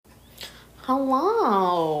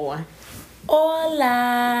Hello.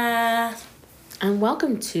 Hola. And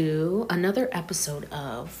welcome to another episode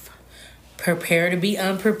of Prepare to be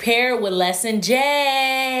unprepared with Lesson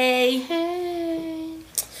J. Hey.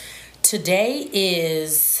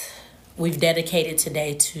 We've dedicated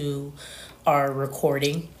today to our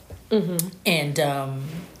recording. Mm-hmm. And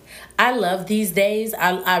I love these days.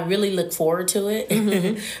 I really look forward to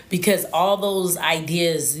it because all those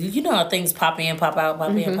ideas, you know how things pop in, pop out,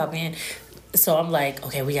 pop in, pop in. So I'm like,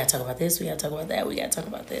 okay, we got to talk about this. We got to talk about that. We got to talk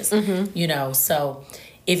about this. You know, so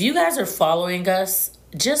if you guys are following us,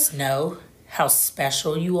 just know how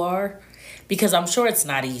special you are because I'm sure it's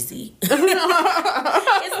not easy. It's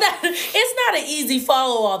not an easy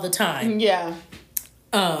follow all the time. Yeah.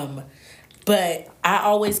 But I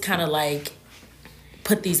always kind of like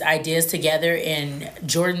put these ideas together and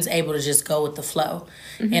Jordan's able to just go with the flow.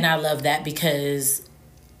 And I love that because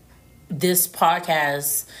this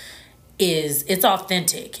podcast it's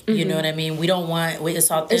authentic. You know what I mean? We don't want,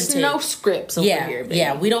 it's authentic. There's no scripts over here, baby.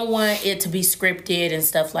 Yeah, we don't want it to be scripted and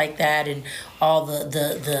stuff like that and all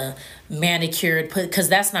the manicured, because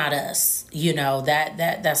that's not us. You know,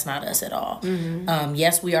 that's not us at all.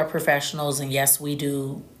 Yes, we are professionals and yes, we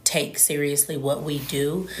do take seriously what we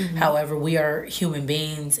do. However, we are human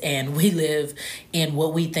beings and we live in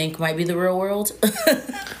what we think might be the real world.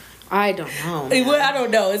 I don't know. Man. Well, I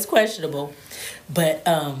don't know. It's questionable. But,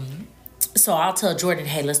 so I'll tell Jordan,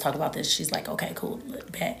 hey, let's talk about this. She's like, okay, cool,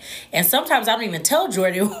 bet. And sometimes I don't even tell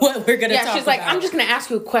Jordan what we're gonna talk about. Yeah, she's like, I'm just gonna ask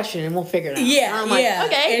you a question and we'll figure it out. Yeah, I'm like, yeah.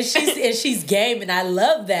 Okay. And she's game, and I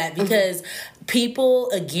love that because people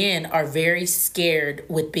again are very scared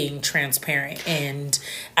with being transparent. And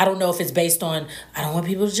I don't know if it's based on I don't want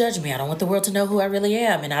people to judge me. I don't want the world to know who I really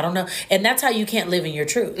am, and I don't know. And that's how you can't live in your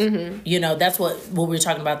truth. You know, that's what we were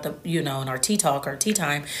talking about in our tea talk or tea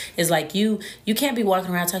time is like you can't be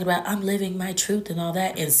walking around talking about I'm living my truth and all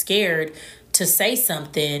that and scared to say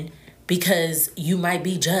something because you might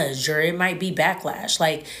be judged or it might be backlash.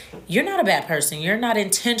 Like, you're not a bad person. You're not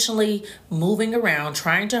intentionally moving around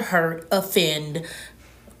trying to hurt, offend,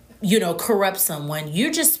 corrupt someone.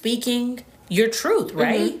 You're just speaking your truth,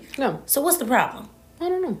 right? No. So what's the problem? I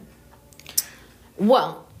don't know.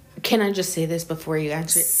 Well, can I just say this before you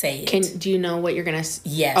answer? Say it. Do you know what you're gonna?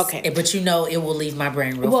 Yes. Okay. But it will leave my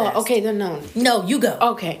brain real fast. Well, okay, then no. No, you go.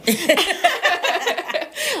 Okay.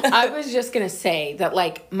 I was just gonna say that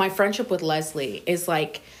like my friendship with Leslie is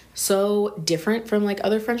like so different from like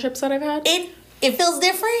other friendships that I've had. It feels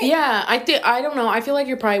different. Yeah, I don't know. I feel like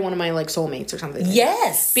you're probably one of my like soulmates or something.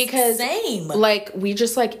 Yes, because same. Like we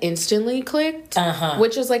just like instantly clicked.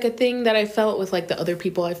 Which is like a thing that I felt with like the other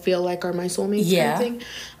people I feel like are my soulmates. Yeah. Kind of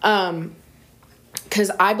thing. Because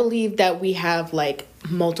I believe that we have like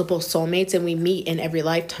multiple soulmates and we meet in every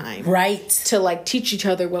lifetime. Right. To like teach each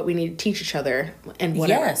other what we need to teach each other and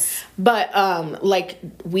whatever. Yes. But like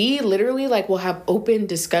we literally like will have open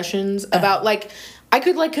discussions about like I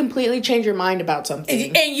could like completely change your mind about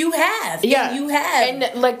something. And you have. Yeah. And you have.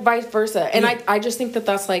 And like vice versa. And I just think that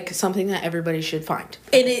that's like something that everybody should find.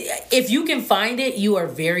 And if you can find it, you are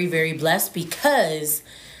very, very blessed because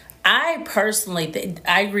I personally,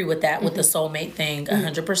 I agree with that, with the soulmate thing,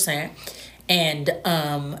 100%. And,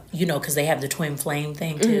 because they have the twin flame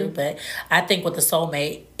thing too. But I think with the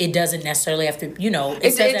soulmate, it doesn't necessarily have to, it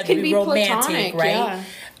doesn't have to be romantic, platonic, right?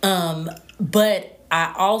 Yeah. But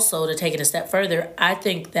I also, to take it a step further, I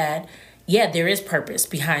think that, there is purpose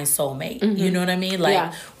behind soulmate. You know what I mean?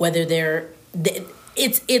 Like, whether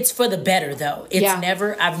it's for the better, though.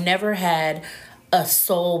 I've never had a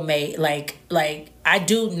soulmate, like I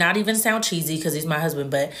do not even sound cheesy because he's my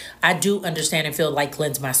husband, but I do understand and feel like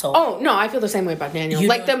cleanse my soul. Oh, no, I feel the same way about Daniel.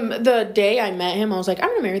 The day I met him, I was like, I'm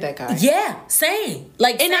going to marry that guy. Yeah, same.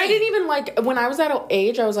 I didn't even when I was that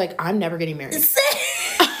age, I was like, I'm never getting married.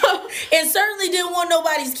 And certainly didn't want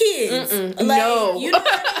nobody's kids. No. You know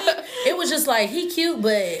what I mean? It was just like, he cute,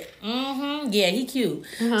 but he cute.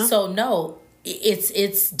 So no,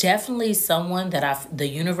 it's definitely someone that the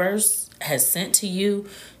universe has sent to you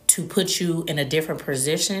to put you in a different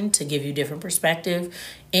position, to give you different perspective.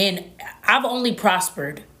 And I've only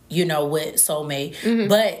prospered, with soulmate.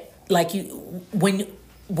 But like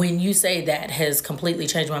when you say that has completely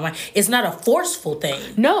changed my mind, it's not a forceful thing.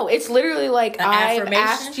 No, it's literally like I've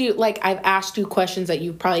asked you questions that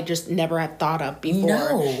you probably just never had thought of before.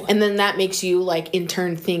 No. And then that makes you like in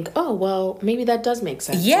turn think, oh, well, maybe that does make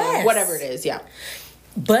sense. Yes. Or whatever it is, yeah.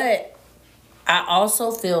 But I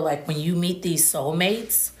also feel like when you meet these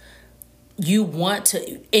soulmates, you want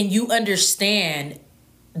to, and you understand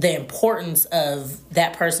the importance of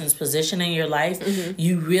that person's position in your life.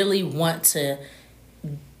 You really want to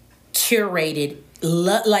curate it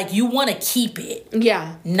like you want to keep it.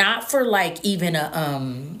 Yeah. Not for like even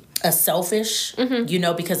a selfish, you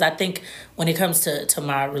know, because I think when it comes to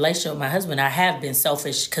my relationship with my husband, I have been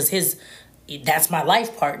selfish because that's my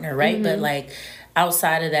life partner, right? But like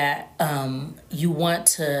outside of that, you want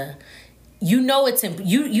to, you know,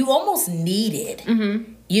 you almost need it.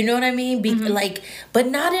 You know what I mean? Like, but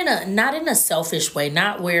not in a selfish way,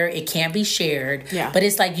 not where it can't be shared. Yeah. But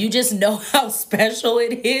it's like you just know how special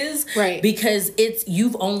it is, right? Because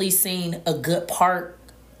you've only seen a good part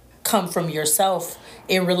come from yourself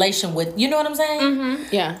in relation with, you know what I'm saying?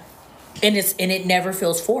 Yeah. And it never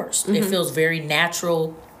feels forced. It feels very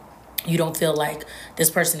natural. You don't feel like this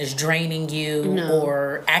person is draining you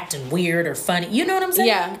or acting weird or funny. You know what I'm saying?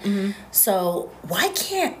 Yeah. So why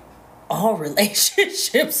can't all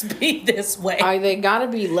relationships be this way? They gotta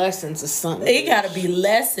be lessons or something. They gotta be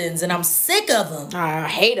lessons, and I'm sick of them. I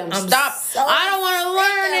hate them. Stop. I don't want to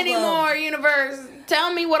learn anymore, universe.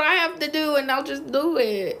 Tell me what I have to do, and I'll just do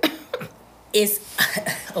it. It's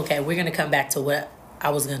okay. We're gonna come back to what I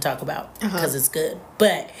was gonna talk about because it's good.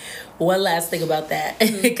 But one last thing about that,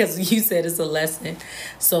 because you said it's a lesson.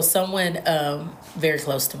 So someone very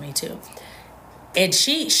close to me too. And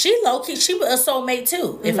she low-key, she was a soulmate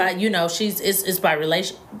too. If I, you know, it's by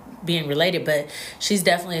being related, but she's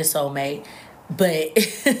definitely a soulmate. But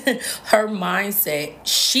her mindset,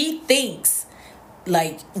 she thinks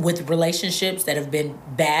like with relationships that have been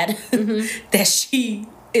bad, that she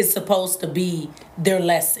is supposed to be their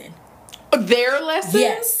lesson. Their lesson?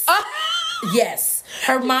 Yes. Yes.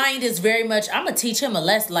 Her mind is very much, I'm gonna teach him a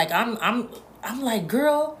lesson. Like I'm like,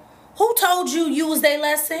 girl, who told you was their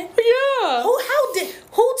lesson? Yeah.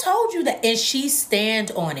 Who told you that? And she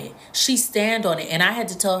stand on it. And I had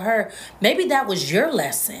to tell her, maybe that was your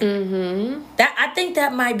lesson. That I think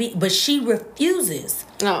that might be, but she refuses.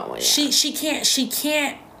 Oh, yeah. She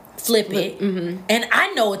can't flip it. And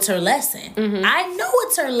I know it's her lesson. I know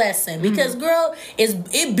it's her lesson because girl,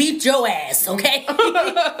 it beat your ass, okay?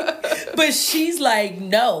 But she's like,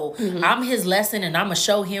 no, I'm his lesson and I'm gonna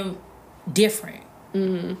show him different.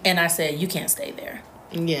 And I said, you can't stay there.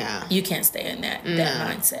 Yeah. You can't stay in that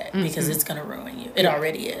mindset because it's going to ruin you. It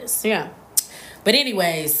already is. Yeah. But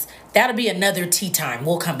anyways, that'll be another tea time.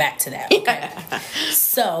 We'll come back to that. Okay.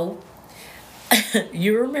 So,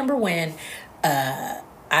 you remember when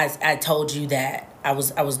I told you that I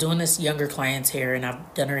was doing this younger client's hair and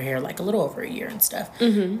I've done her hair like a little over a year and stuff.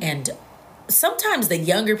 And sometimes the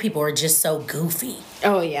younger people are just so goofy.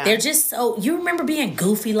 Oh, yeah. They're just so... You remember being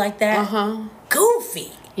goofy like that?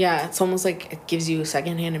 Goofy. Yeah, it's almost like it gives you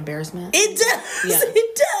secondhand embarrassment. It does. Yeah.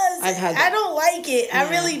 It does. I've had that. I don't like it. Yeah. I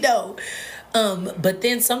really don't. But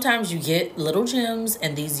then sometimes you get little gems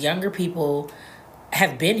and these younger people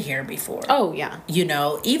have been here before. Oh, yeah. You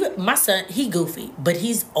know, even my son, he goofy, but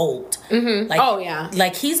he's old. Like, oh, yeah.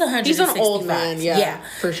 Like he's 165. He's an old man, yeah.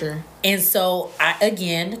 For sure. And so I,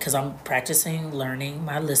 again, because I'm practicing learning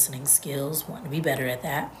my listening skills, wanting to be better at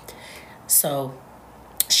that. So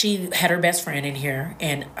she had her best friend in here,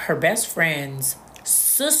 and her best friend's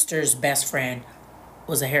sister's best friend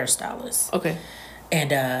was a hairstylist. Okay.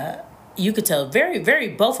 And you could tell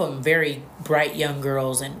both of them very bright young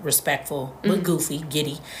girls and respectful, but goofy,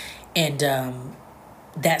 giddy. And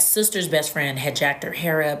that sister's best friend had jacked her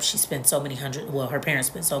hair up. She spent her parents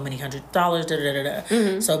spent so many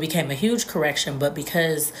 $100s, So it became a huge correction. But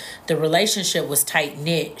because the relationship was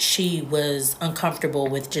tight-knit, she was uncomfortable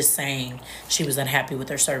with just saying she was unhappy with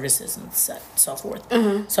her services and so forth.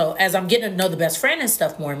 So as I'm getting to know the best friend and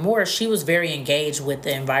stuff more and more, she was very engaged with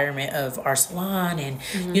the environment of our salon and,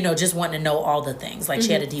 you know, just wanting to know all the things. Like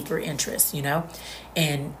she had a deeper interest, you know.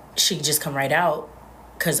 And she could just come right out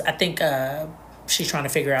because I think... she's trying to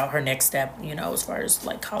figure out her next step, you know, as far as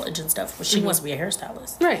like college and stuff. But she wants to be a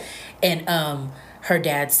hairstylist. Right. And her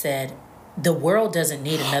dad said, the world doesn't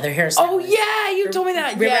need another hairstylist. Oh, yeah. You told me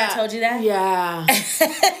that. Remember I told you that? Yeah.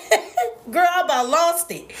 Girl, I about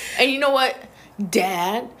lost it. And you know what?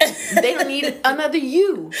 Dad, they don't need another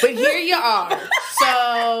you. But here you are.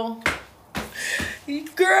 So.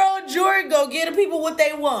 Girl, Jordan, go get the people what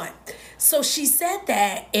they want. So she said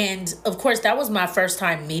that, and of course, that was my first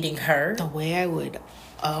time meeting her. The way I would,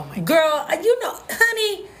 oh my God. Girl, you know,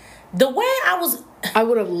 honey, the way I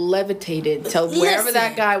would have levitated to wherever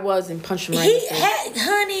that guy was and punched him right in the face.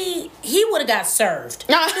 Honey, he would have got served.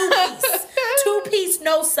 Two-piece,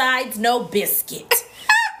 no sides, no biscuit.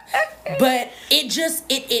 But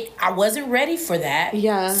I wasn't ready for that.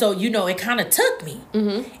 Yeah. So, you know, it kind of took me.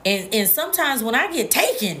 And sometimes when I get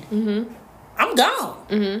taken... I'm gone.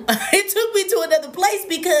 It took me to another place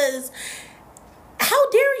because how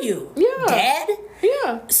dare you? Yeah. Dad?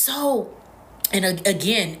 Yeah. So and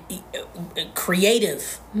again,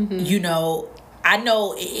 creative, you know. I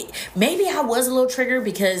know maybe I was a little triggered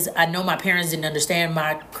because I know my parents didn't understand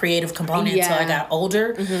my creative component until I got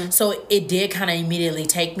older. So it did kind of immediately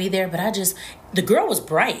take me there. But the girl was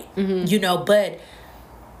bright, you know, but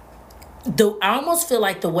I almost feel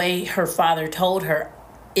like the way her father told her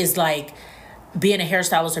is like, being a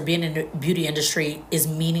hairstylist or being in the beauty industry is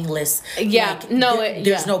meaningless. Yeah, like,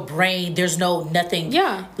 there's no brain. There's no nothing.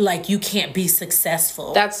 Yeah, like you can't be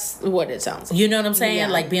successful. That's what it sounds like. You know what I'm saying? Yeah.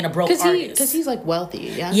 Like being a broke artist. Because he's like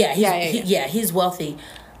wealthy. Yeah. Yeah, he's wealthy,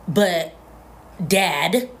 but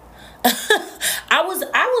Dad, I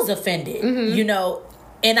was offended. You know.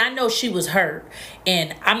 And I know she was hurt,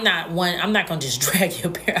 and I'm not gonna just drag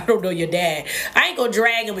your parent. I don't know your dad. I ain't gonna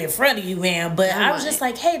drag him in front of you, man. But I was just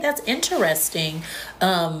like, hey, that's interesting.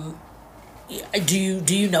 Do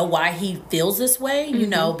you know why he feels this way? You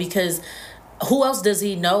know, because who else does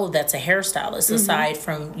he know that's a hairstylist aside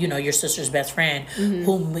from, you know, your sister's best friend,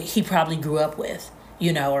 whom he probably grew up with,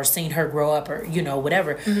 you know, or seen her grow up, or, you know,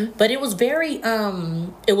 whatever. But it was very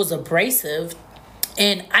it was abrasive.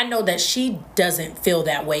 And I know that she doesn't feel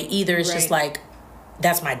that way either. It's just like,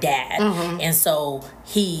 that's my dad. And so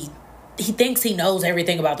he thinks he knows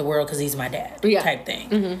everything about the world because he's my dad type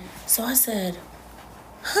thing. So I said,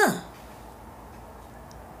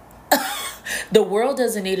 the world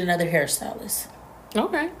doesn't need another hairstylist.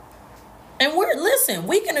 Okay. And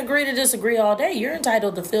we can agree to disagree all day. You're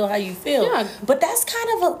entitled to feel how you feel. Yeah. But that's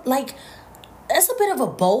kind of that's a bit of a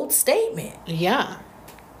bold statement. Yeah.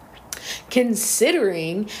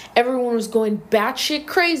 Considering everyone was going batshit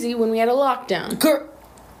crazy when we had a lockdown. Girl,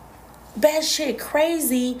 batshit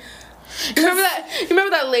crazy. You remember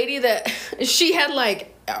that lady that she had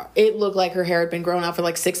like, it looked like her hair had been growing out for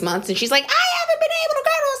like 6 months, and she's like, I haven't been able to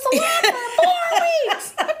go to a salon for 4 weeks.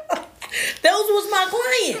 Those was my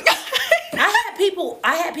client.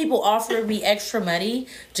 I had people offer me extra money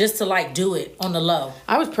just to like do it on the low.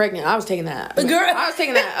 I was pregnant. I was taking that. Girl. I was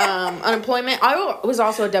taking that unemployment. I was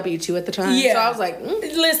also a W-2 at the time. Yeah. So I was like,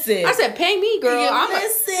 listen. I said, pay me, girl. I'm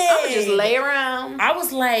gonna just lay around. I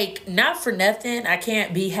was like, not for nothing. I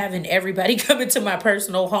can't be having everybody come into my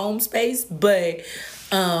personal home space, but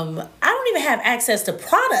I don't even have access to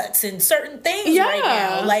products and certain things right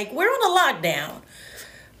now. Like, we're on a lockdown.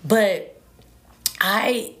 But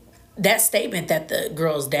that statement that the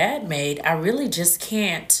girl's dad made, I really just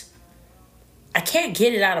can't get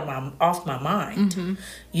it off my mind,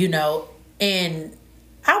 you know, and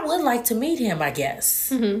I would like to meet him, I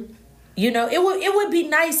guess. You know, it would be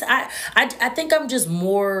nice. I think I'm just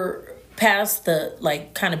more past the,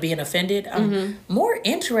 like, kind of being offended. I'm more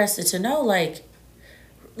interested to know, like,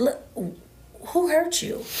 who hurt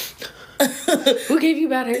you? Who gave you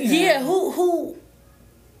bad hair? Yeah, who,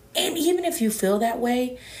 and even if you feel that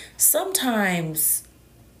way, sometimes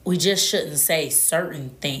we just shouldn't say certain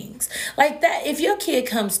things like that. If your kid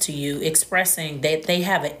comes to you expressing that they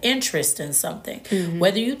have an interest in something,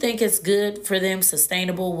 whether you think it's good for them,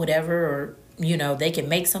 sustainable, whatever, or, you know, they can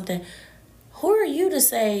make something, who are you to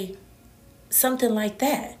say something like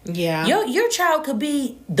that? Yeah. Your child could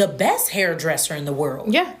be the best hairdresser in the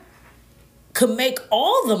world. Yeah. Could make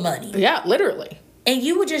all the money. Yeah, literally. And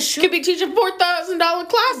you would just shoot. Could be teaching $4,000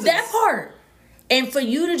 classes. That part. And for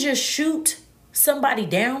you to just shoot somebody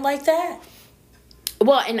down like that?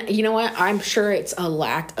 Well, and you know what? I'm sure it's a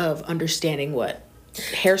lack of understanding what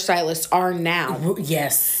hairstylists are now.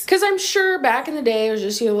 Yes. Because I'm sure back in the day, it was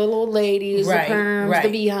just your little old ladies, the perms, the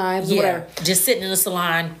beehives, whatever. Just sitting in the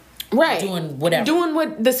salon. Right. Doing whatever.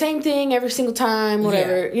 Doing the same thing every single time,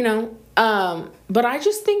 whatever, you know. But I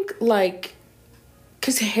just think, like,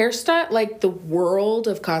 because hairstyle, like, the world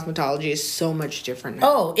of cosmetology is so much different now.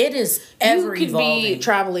 Oh, it is ever evolving. You could be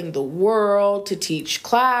traveling the world to teach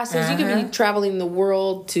classes. You could be traveling the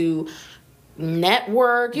world to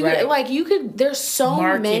network. You could, there's so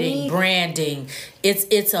marketing, branding.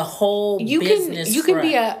 It's a whole business. You can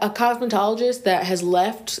be a cosmetologist that has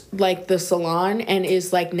left, like, the salon and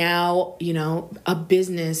is, like, now, you know, a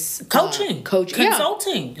business consulting.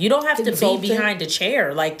 Yeah. You don't have to be behind a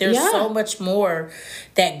chair. Like, there's so much more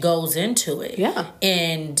that goes into it. Yeah.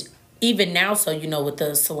 And even now, so, you know, with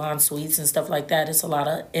the salon suites and stuff like that, it's a lot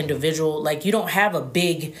of individual, like, you don't have a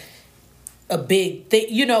big thing,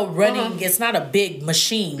 you know, running. It's not a big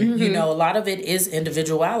machine. You know, a lot of it is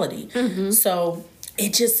individuality. So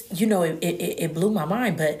it just, you know, it blew my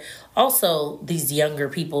mind. But also, these younger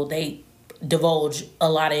people, they divulge a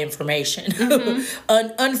lot of information,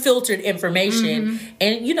 unfiltered information.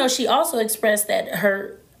 And, you know, she also expressed that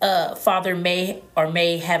her father may or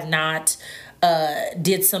may have not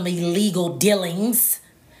did some illegal dealings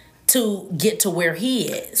to get to where he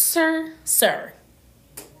is. Sir.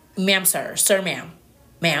 Ma'am, sir. Sir, ma'am.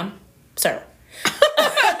 Ma'am, sir.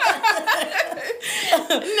 No,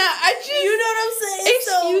 I just... You know what I'm saying?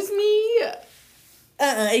 Excuse me?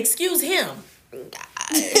 Excuse him.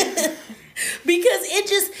 Because it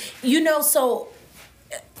just, so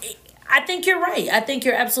I think you're right. I think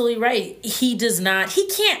you're absolutely right. He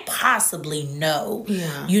can't possibly know,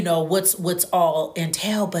 what's all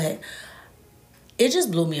entail, but it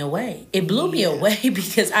just blew me away. It blew me away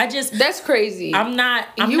because that's crazy. I'm not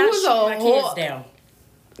shooting my kids down.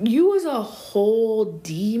 You was a whole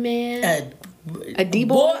D man. A D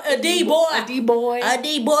boy. A D boy. A D boy. A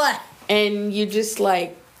D boy. And you just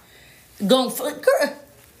like going for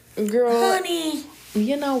girl, honey.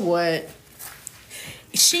 You know what?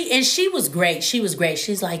 She was great. She was great.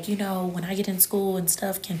 She's like, when I get in school and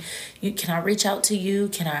stuff, can I reach out to you?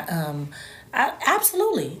 Can I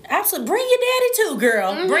absolutely. Bring your daddy too,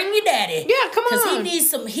 girl. Mm-hmm. Bring your daddy. Yeah, come on.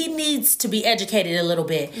 Because he needs to be educated a little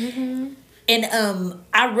bit. Mm-hmm. And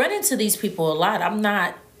I run into these people a lot. I'm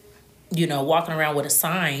not, walking around with a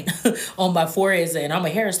sign on my forehead saying I'm a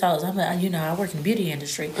hairstylist. I work in the beauty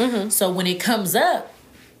industry. Mm-hmm. So when it comes up,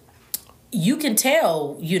 you can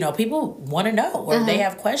tell, people want to know or they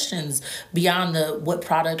have questions beyond what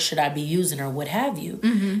product should I be using or what have you.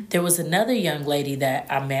 Mm-hmm. There was another young lady that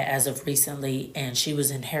I met as of recently, and she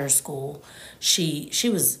was in hair school. She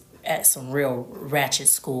was at some real ratchet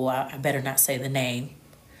school. I better not say the name.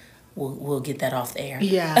 We'll get that off the air.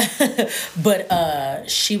 Yeah. But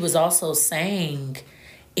she was also saying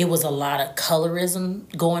it was a lot of colorism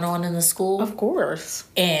going on in the school. Of course.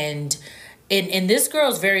 And this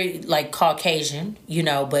girl's very like Caucasian,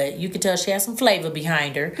 but you could tell she has some flavor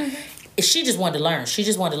behind her. Mm-hmm. She just wanted to learn. She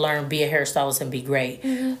just wanted to learn, be a hairstylist and be great.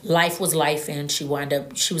 Mm-hmm. Life was life, and she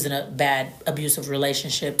was in a bad, abusive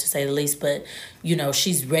relationship, to say the least. But,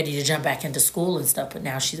 she's ready to jump back into school and stuff. But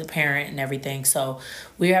now she's a parent and everything. So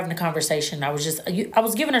we were having a conversation. I was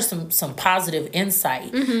giving her some positive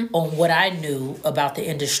insight on what I knew about the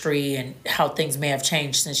industry and how things may have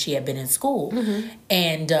changed since she had been in school. Mm-hmm.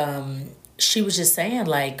 And she was just saying,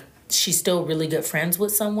 like, she's still really good friends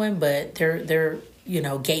with someone, but they're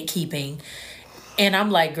gatekeeping. And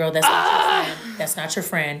I'm like, girl, that's not your friend. That's not your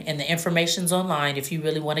friend. And the information's online if you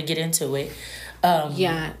really want to get into it.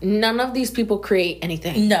 None of these people create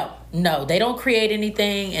anything. No, they don't create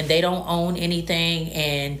anything, and they don't own anything,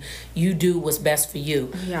 and you do what's best for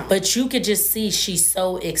you. Yeah. But you could just see she's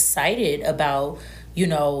so excited about,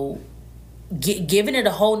 giving it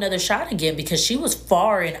a whole nother shot again, because she was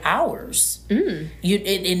far in hours. And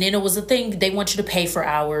then it was a thing, they want you to pay for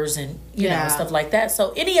hours and you know, stuff like that.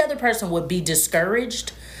 So any other person would be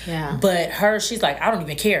discouraged. Yeah. But she's like, I don't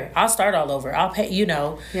even care. I'll start all over. I'll pay,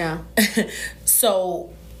 Yeah. So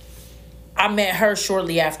I met her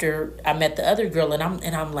shortly after I met the other girl, and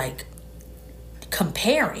I'm like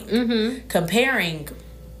comparing, and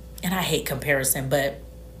I hate comparison, but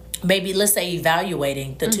maybe let's say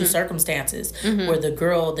evaluating the two circumstances where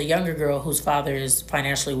the younger girl whose father is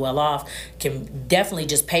financially well off can definitely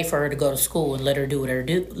just pay for her to go to school and let her do what it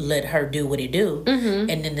do.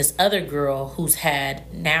 And then this other girl who's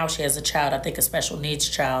now she has a child, I think a special needs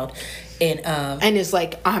child, and it's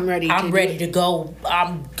like, I'm ready to go.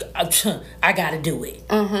 I gotta do it.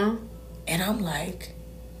 And I'm like,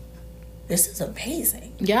 this is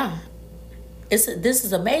amazing. Yeah. This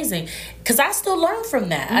is amazing, because I still learn from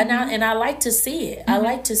that, and I like to see it. I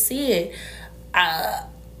like to see it.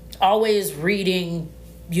 Always reading,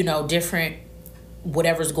 different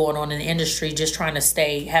whatever's going on in the industry, just trying to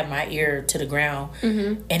have my ear to the ground.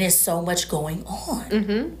 And it's so much going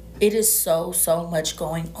on. It is so much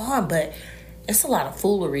going on, but it's a lot of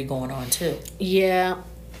foolery going on too. Yeah.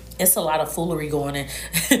 It's a lot of foolery going on.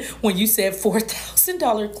 When you said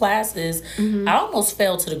 $4,000 classes, I almost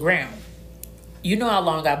fell to the ground. You know how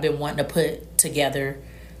long I've been wanting to put together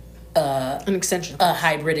an extension class. A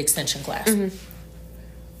hybrid extension class.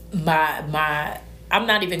 I'm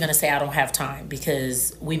not even going to say I don't have time,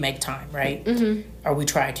 because we make time, right? Or we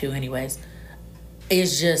try to anyways.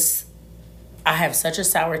 It's just, I have such a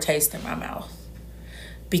sour taste in my mouth,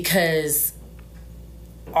 because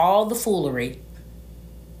all the foolery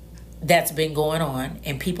that's been going on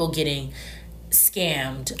and people getting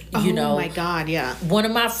scammed, Oh my God, yeah. One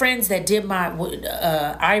of my friends that did my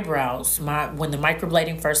eyebrows, when the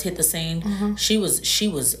microblading first hit the scene, she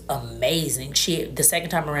was amazing. The second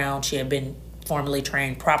time around, she had been formally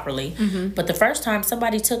trained properly, but the first time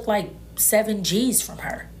somebody took like 7 G's from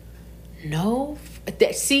her. No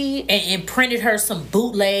see, and printed her some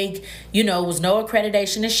bootleg, you know, was no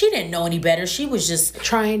accreditation, and she didn't know any better. She was just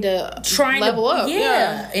trying to level up.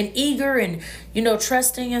 Yeah, and eager and, you know,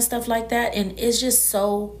 trusting and stuff like that. And it's just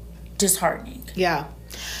so disheartening. Yeah.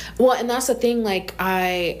 Well, and that's the thing, like,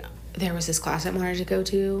 there was this class I wanted to go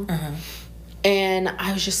to, and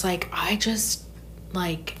I was just like, I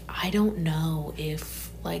don't know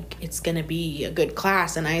if, like, it's gonna be a good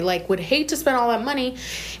class, and I, like, would hate to spend all that money,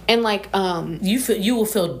 and, like, you will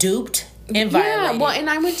feel duped and violated. Yeah, well, and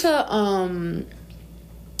I went to,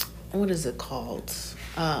 what is it called?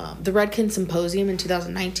 The Redken Symposium in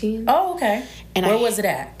 2019. Oh, okay. And where was it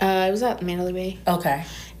at? It was at Mandalay Bay. Okay.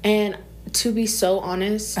 And to be so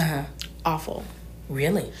honest, awful.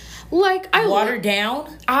 Really? Like, watered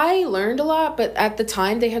down? I learned a lot, but at the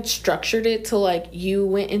time they had structured it to, like, you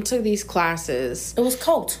went into these classes. It was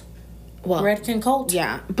cult. Well, Redken cult.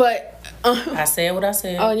 Yeah, but I said what I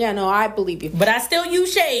said. Oh yeah, no, I believe you. But I still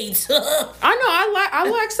use shades. I know, I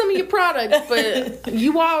like some of your products, but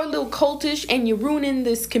you are a little cultish, and you're ruining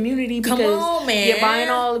this community because you're buying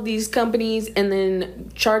all of these companies and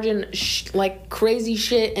then charging like crazy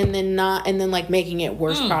shit, and then like making it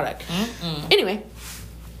worse product. Anyway.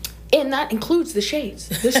 And that includes the shades.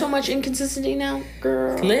 There's so much inconsistency now,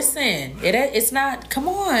 girl. Listen, it's not. Come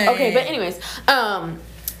on. Okay, but anyways,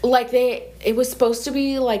 like it was supposed to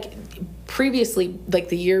be like previously, like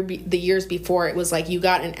the years before, it was like you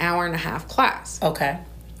got an hour and a half class. Okay.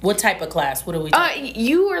 What type of class? What are we talking?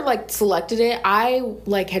 You were like selected it. I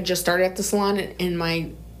like had just started at the salon, and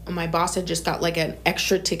my boss had just got like an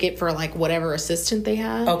extra ticket for like whatever assistant they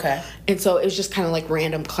had. Okay. And so it was just kind of like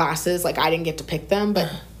random classes. Like I didn't get to pick them, but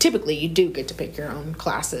typically you do get to pick your own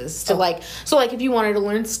classes. To like if you wanted to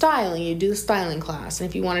learn styling, you do the styling class. And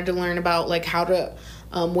if you wanted to learn about like how to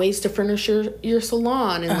ways to furnish your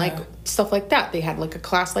salon and like stuff like that, they had like a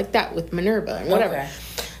class like that with Minerva and whatever. Okay.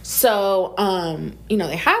 So you know,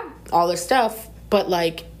 they had all this stuff, but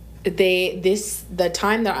like the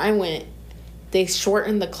time that I went, they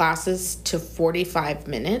shortened the classes to 45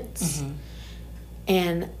 minutes.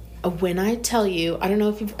 And when I tell you, I don't know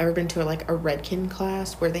if you've ever been to a Redken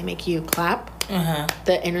class where they make you clap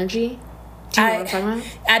the energy. Do you know what I'm talking about?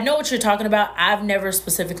 I know what you're talking about. I've never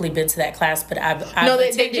specifically been to that class, but I've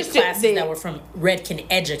attended classes that were from Redken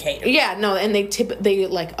educators. Yeah, no, and they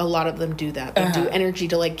like a lot of them do that. They do energy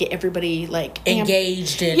to like get everybody like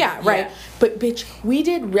engaged and right. But bitch, we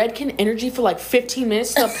did Redken energy for like 15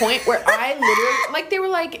 minutes to the point where I literally like they were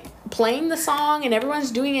like playing the song and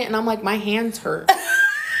everyone's doing it and I'm like my hands hurt.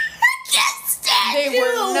 They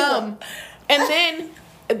were numb. And then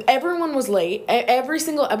everyone was late. Every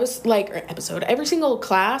single episode, every single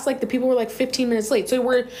class, like the people were like 15 minutes late. So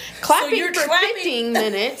we're clapping for 15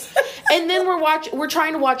 minutes, and then we're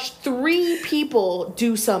trying to watch 3 people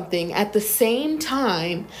do something at the same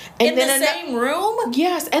time, and in the same room.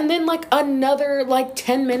 Yes, and then like another like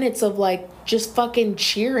 10 minutes of like just fucking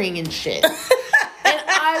cheering and shit. And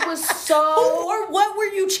I was so. Or what were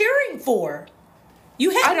you cheering for?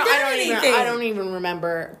 You haven't done anything. I don't even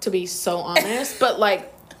remember, to be so honest. But like.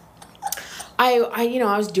 I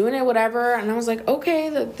was doing it, whatever, and I was like, okay,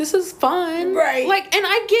 this is fun, right? Like, and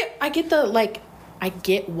I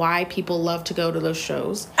get why people love to go to those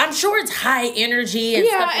shows. I'm sure it's high energy and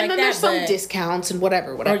stuff like that. Yeah, and then there's some discounts and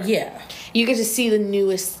whatever. Yeah, you get to see the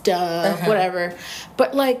newest stuff, whatever.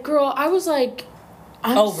 But like, girl, I was like,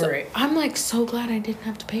 I'm like so glad I didn't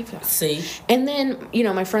have to pay for that. See, and then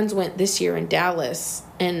my friends went this year in Dallas,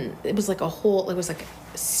 and it was like a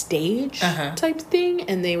stage type thing,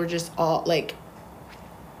 and they were just all like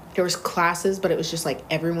there was classes, but it was just like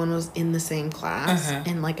everyone was in the same class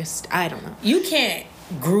and like I don't know, you can't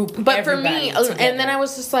group but for me together. And then I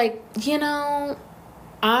was just like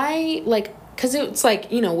I like because it's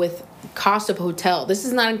like with cost of hotel, this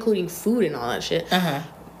is not including food and all that shit,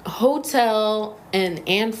 hotel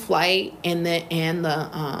and flight and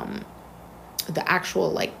the actual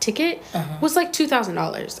like ticket was like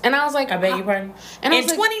 $2,000, and I was like, I beg your pardon. And in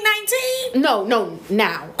 2019? No,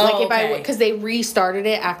 now. Because they restarted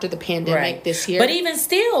it after the pandemic this year. But even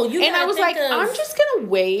still, I was like, I'm just gonna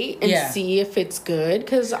wait and see if it's good,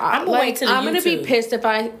 because I'm gonna be pissed if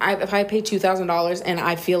I pay $2,000 and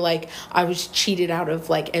I feel like I was cheated out of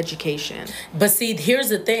like education. But see, here's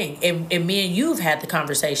the thing, and me and you've had the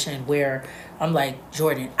conversation where I'm like,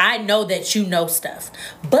 Jordan, I know that you know stuff,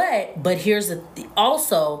 but here's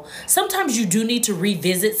also sometimes you do need to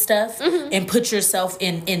revisit stuff and put yourself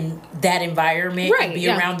in that environment and be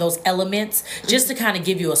around those elements just to kind of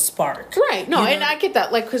give you a spark. Right. No, and I get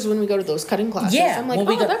that. Like, because when we go to those cutting classes, I'm like,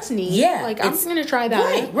 that's neat. Yeah. Like, I'm going to try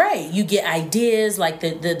that. Right. You get ideas, like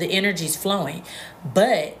the energy's flowing.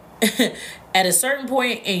 But at a certain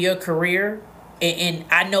point in your career, and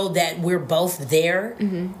I know that we're both there,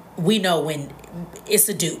 we know when it's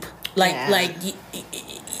a dupe. You've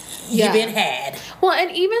been had. Well,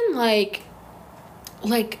 and even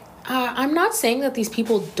I'm not saying that these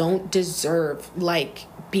people don't deserve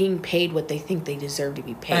being paid what they think they deserve to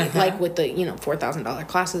be paid, with the $4,000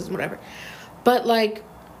 classes and whatever. But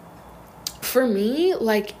for me,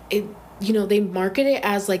 it. They market it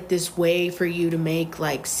as this way for you to make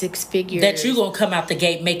six figures. That you gonna come out the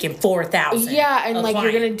gate making $4,000. Yeah, and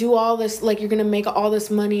you're gonna do all this, you're gonna make all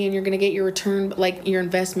this money, and you're gonna get your return, your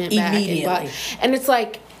investment back immediately. And it's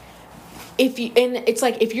if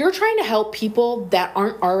you're trying to help people that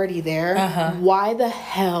aren't already there, why the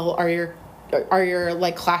hell are your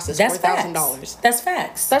classes $4,000? That's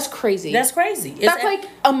facts. That's crazy. That's crazy. That's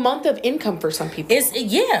a month of income for some people.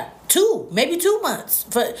 Maybe 2 months.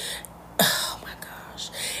 But oh my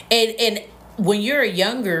gosh, and when you're a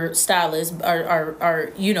younger stylist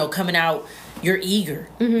or coming out, you're eager,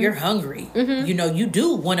 you're hungry, you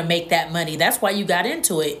do want to make that money. That's why you got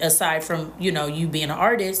into it, aside from you being an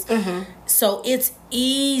artist. So it's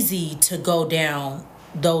easy to go down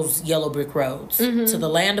those yellow brick roads to the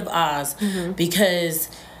land of Oz, because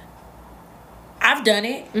I've done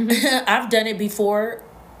it. I've done it before,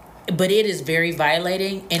 but it is very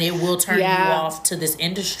violating, and it will turn you off to this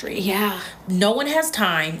industry. Yeah. No one has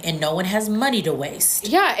time and no one has money to waste.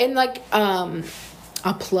 Yeah, and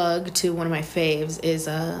a plug to one of my faves is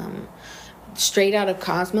Straight Out of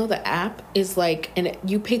Cosmo. The app is and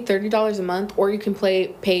you pay $30 a month, or you can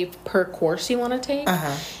pay per course you want to take.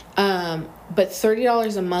 But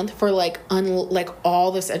 $30 a month for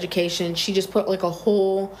all this education. She just put a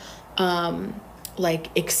whole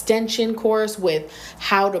extension course with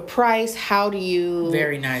how to price, how do you...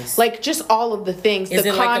 Very nice. Just all of the things. Is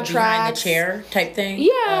it contracts, a behind the chair type thing?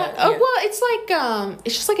 Yeah. Well, it's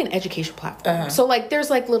it's just an education platform. So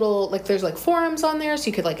there's little there's forums on there, so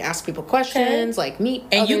you could ask people questions, meet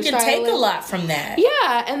and other you can stylists. take a lot from that.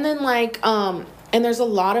 Yeah, and then and there's a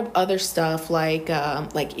lot of other stuff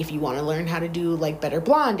if you want to learn how to do better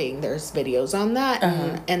blonding, there's videos on that,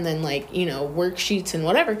 and then worksheets and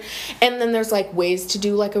whatever, and then there's ways to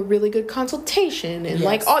do a really good consultation and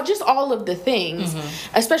all of the things,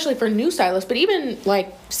 especially for new stylists, but even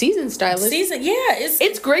seasoned stylists.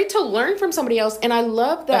 It's great to learn from somebody else, and I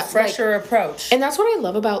love that a fresher approach. And that's what I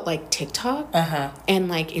love about TikTok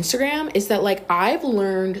and Instagram is that I've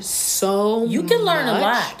learned so much. You can learn a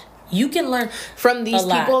lot. You can learn from these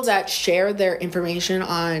people that share their information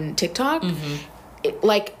on TikTok,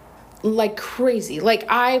 like crazy.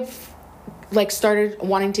 I've started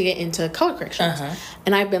wanting to get into color corrections,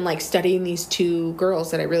 and I've been studying these two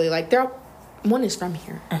girls that I really like. One is from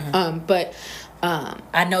here, but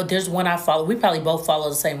I know there's one I follow. We probably both follow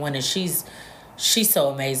the same one, and she's so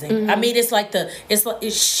amazing. I mean,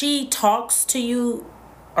 it's she talks to you,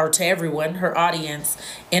 or to everyone, her audience,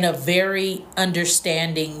 in a very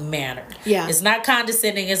understanding manner. Yeah. It's not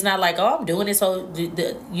condescending. It's not I'm doing it so,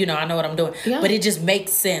 I know what I'm doing. Yeah. But it just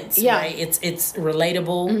makes sense, right? It's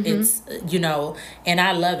relatable. It's, and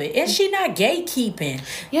I love it. And she not gatekeeping.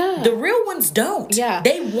 Yeah. The real ones don't. Yeah.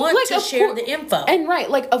 They want to share the info. And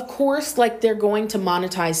of course, they're going to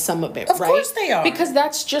monetize some of it, right? Of course they are. Because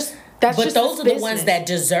that's just... But those are the ones that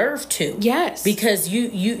deserve to. Yes. Because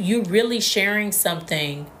you're really sharing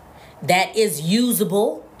something that is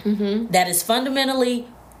usable, that is fundamentally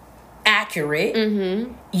accurate.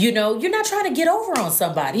 You're not trying to get over on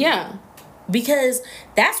somebody. Yeah. Because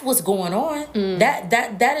that's what's going on.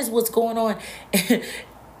 That is what's going on.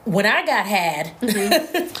 When I got had...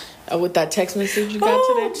 with that text message you got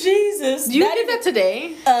today? Oh, Jesus. You did that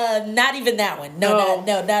today? Not even that one. No,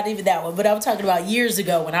 not even that one. But I'm talking about years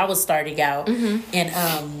ago when I was starting out. And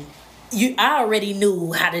I already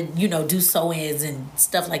knew how to, do sew-ins and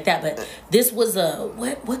stuff like that. But this was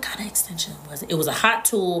what kind of extension was it? It was a hot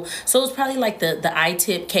tool. So it was probably the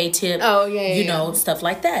I-tip, K-tip. Oh, yeah. Stuff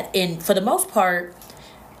like that. And for the most part,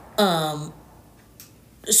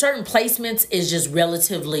 certain placements is just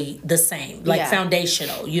relatively the same,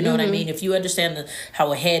 foundational. You know what I mean? If you understand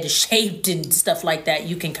how a head is shaped and stuff like that,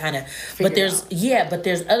 you can kind of. But there's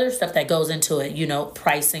other stuff that goes into it.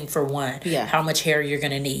 Pricing for one. Yeah. How much hair you're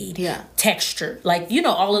gonna need. Yeah. Texture,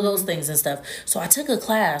 all of those things and stuff. So I took a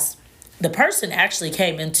class. The person actually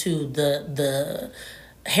came into the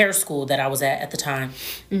hair school that I was at the time,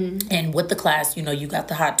 and with the class, you got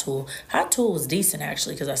the hot tool. Hot tool was decent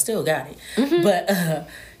actually because I still got it, but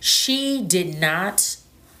she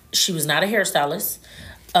was not a hairstylist.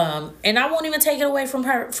 And I won't even take it away from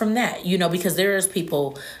her from that, you know, because there's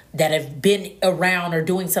people that have been around or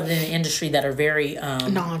doing something in the industry that are very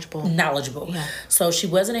knowledgeable. Yeah. So she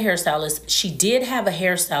wasn't a hairstylist. She did have a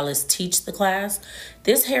hairstylist teach the class.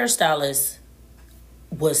 This hairstylist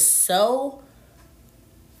was so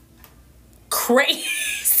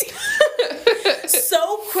crazy.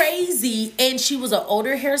 So crazy. And she was an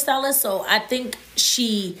older hairstylist, so I think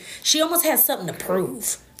she almost had something to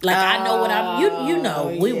prove. Like, I know what I'm, you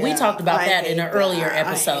know, we talked about that in an earlier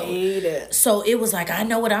episode. I hate it. So it was like, I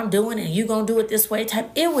know what I'm doing and you gonna do it this way type.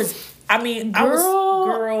 It was, I mean,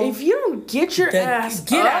 girl, if you don't get your ass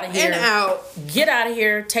get up out of here, and out. Get out of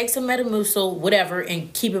here, take some Metamucil, whatever,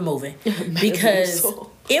 and keep it moving. Because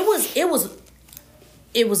it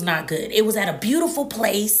was not good. It was at a beautiful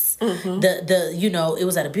place. Mm-hmm. You know, it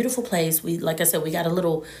was at a beautiful place. We, like I said, we got a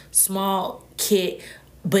little small kit.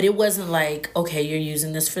 But it wasn't like, okay, you're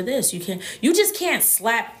using this for this. You just can't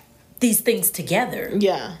slap these things together.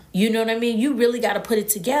 Yeah. You know what I mean? You really got to put it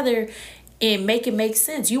together and make it make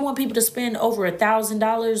sense. You want people to spend over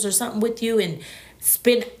 $1,000 or something with you and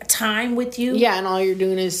spend time with you. Yeah, and all you're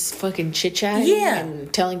doing is fucking chit chatting. Yeah.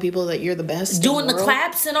 And telling people that you're the best. Doing the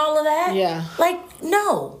claps and all of that. Yeah. Like,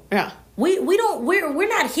 no. Yeah. We're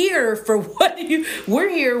not here for what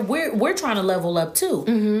we're trying to level up too.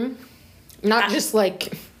 Mm-hmm. Not just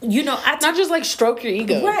like, you know, not just like stroke your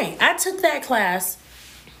ego. Right. I took that class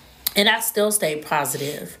and I still stayed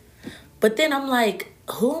positive. But then I'm like,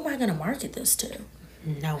 who am I going to market this to?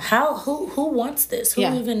 No. Who wants this? Who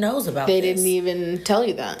even knows about this? They didn't even tell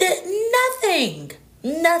you that.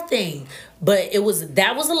 Nothing. But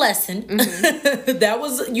that was a lesson. Mm-hmm. That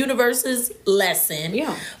was Universe's lesson.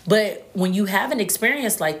 Yeah. But when you have an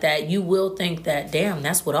experience like that, you will think that, damn,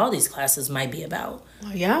 that's what all these classes might be about.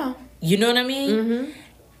 Yeah. You know what I mean? Mm-hmm.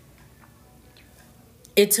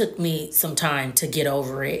 It took me some time to get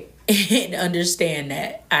over it and understand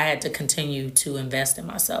that I had to continue to invest in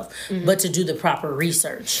myself, but to do the proper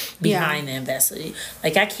research behind the investment.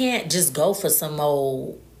 Like, I can't just go for some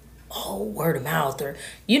old word of mouth or,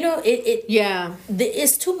 you know,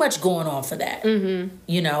 it's too much going on for that. Mm-hmm.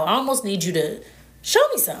 You know, I almost need you to show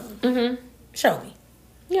me something. Mm-hmm. Show me.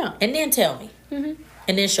 Yeah. And then tell me. Mm-hmm.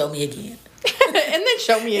 And then show me again. And then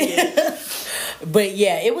show me again. But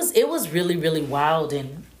yeah, it was really, really wild.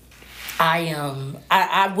 And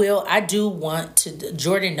I do want to,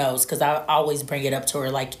 Jordan knows, because I always bring it up to her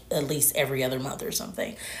like at least every other month or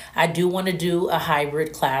something. I do want to do a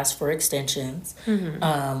hybrid class for extensions.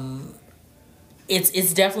 Mm-hmm.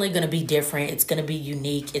 It's definitely going to be different. It's going to be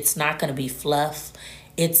unique. It's not going to be fluff.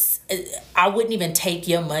 I wouldn't even take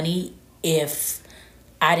your money if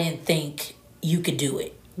I didn't think you could do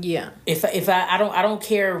it. Yeah. If I don't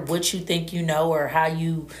care what you think you know or how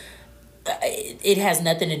you, it has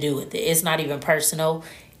nothing to do with it. It's not even personal.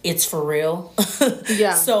 It's for real.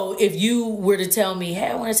 Yeah. So if you were to tell me, hey,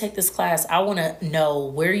 I want to take this class, I want to know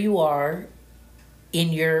where you are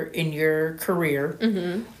in your career.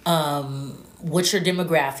 Mm-hmm. What's your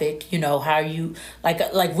demographic? You know, how you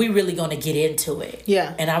like we really gonna get into it.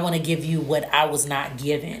 Yeah. And I want to give you what I was not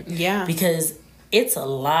given. Yeah. Because it's a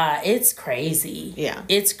lot. It's crazy. Yeah.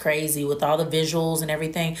 It's crazy with all the visuals and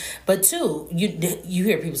everything. But too, you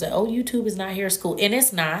hear people say, oh, YouTube is not hair school. And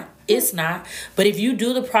it's not. It's not. But if you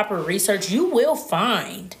do the proper research, you will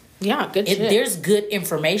find. Yeah, good shit. There's good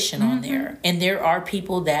information on there. And there are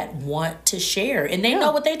people that want to share. And they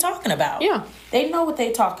know what they're talking about. Yeah. They know what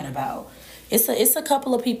they're talking about. It's a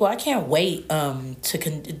couple of people. I can't wait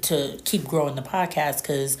to keep growing the podcast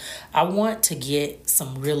because I want to get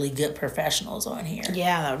some really good professionals on here.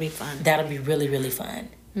 Yeah, that would be fun. That'll be really, really fun.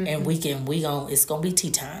 Mm-hmm. And it's gonna be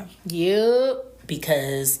tea time. Yep.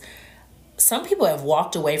 Because some people have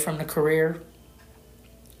walked away from the career,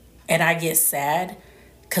 and I get sad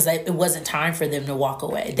because it wasn't time for them to walk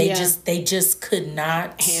away. They just could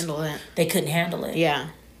not handle it. They couldn't handle it. Yeah,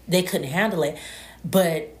 they couldn't handle it,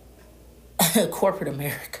 but. Corporate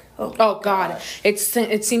America. Oh God. It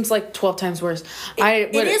seems like 12 times worse.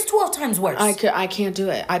 It is 12 times worse. I can't do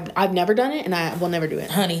it. I've never done it, and I will never do it.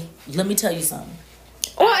 Honey, let me tell you something.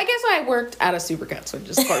 Well, I guess I worked at a Supercuts, which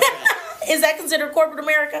is corporate. Is that considered corporate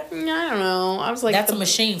America? I don't know. I was like, that's a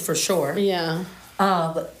machine for sure. Yeah.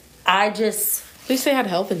 But I just. At least they had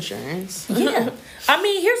health insurance. Yeah. I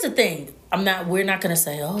mean, here's the thing. We're not gonna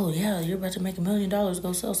say, oh yeah, you're about to make $1 million.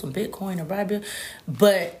 Go sell some Bitcoin or buy Bitcoin.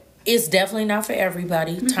 But it's definitely not for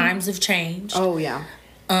everybody. Mm-hmm. Times have changed. Oh, yeah.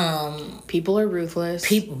 People are ruthless.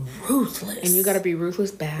 Ruthless. And you got to be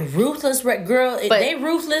ruthless back. Ruthless, girl. If they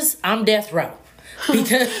ruthless, I'm death row.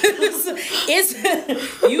 Because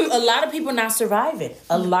a lot of people not surviving.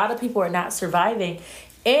 A lot of people are not surviving.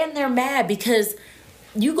 And they're mad because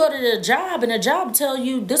you go to the job and the job tell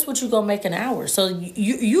you this what you gonna make an hour. So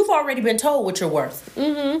you've already been told what you're worth.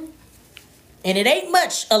 Mm-hmm. And it ain't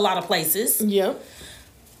much a lot of places. Yep.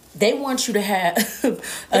 They want you to have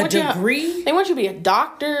a degree. They want you to be a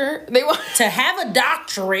doctor. They want to have a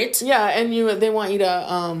doctorate. Yeah, and they want you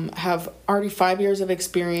to have already 5 years of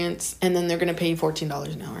experience, and then they're going to pay you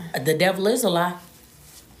 $14 an hour. The devil is a lie.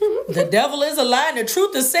 The devil is a lie, and the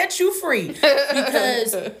truth will set you free.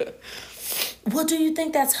 Because, well, do you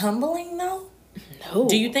think that's humbling, though? No.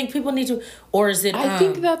 Do you think people need to, or is it? I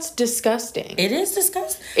think that's disgusting. It is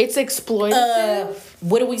disgusting. It's exploitative.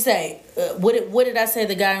 What do we say? What did I say?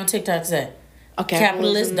 The guy on TikTok said, okay,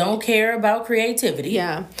 capitalists don't care about creativity.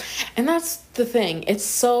 Yeah, and that's the thing. It's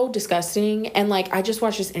so disgusting. And like, I just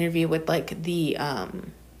watched this interview with like the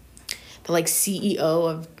like CEO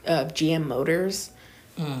of GM Motors.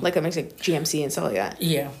 Like that makes like GMC and stuff like that.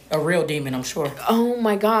 Yeah, a real demon, I'm sure. Oh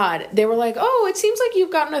my God. They were like, oh, it seems like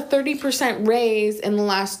you've gotten a 30% raise in the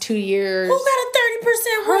last 2 years. Who got a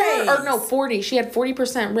 30% raise? Or no, 40. She had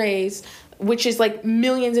 40% raise, which is like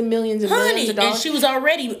millions and millions and millions of dollars. And she was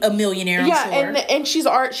already a millionaire, I'm sure. And she's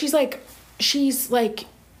like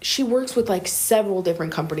she works with like several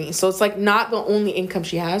different companies. So it's like not the only income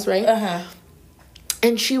she has, right? Uh-huh.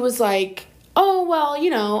 And she was like, oh, well,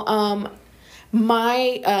 you know,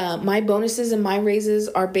 my bonuses and my raises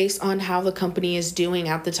are based on how the company is doing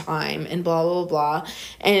at the time and blah blah blah.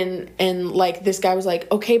 And like this guy was like,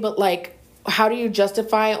 okay, but like how do you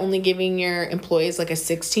justify only giving your employees like a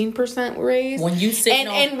 16% raise when you sit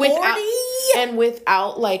on 40?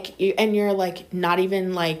 Without like you're like not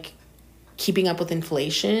even like keeping up with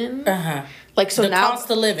inflation? Uh-huh. Like so the now cost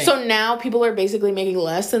of living. So now people are basically making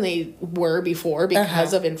less than they were before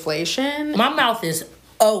because of inflation. My mouth is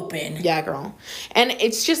open. Yeah, girl. And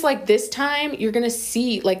it's just like this time you're gonna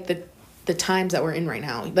see like the times that we're in right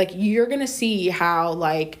now. Like you're gonna see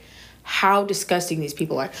how disgusting these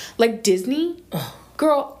people are. Like Disney,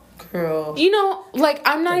 girl. You know, like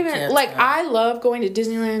I'm not even like I love going to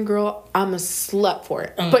Disneyland, girl. I'm a slut for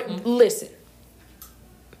it. Mm-hmm. But listen,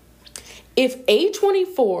 if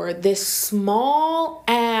A24, this small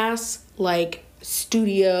ass like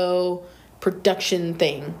studio production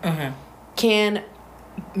thing, can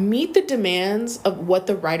meet the demands of what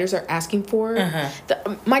the writers are asking for.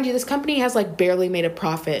 Mind you, this company has like barely made a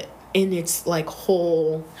profit in its like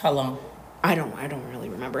whole. How long? I don't really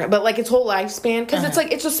remember, but like its whole lifespan, because it's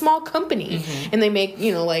like it's a small company and they make,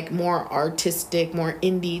 you know, like more artistic, more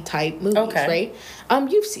indie type movies, right? I'm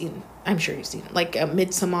sure you've seen like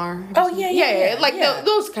Midsommar. Oh yeah, like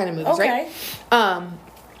those kind of movies, right?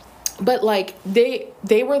 But like they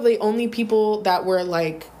were the only people that were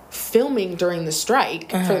like filming during the strike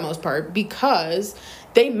for the most part because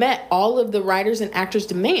they met all of the writers and actors'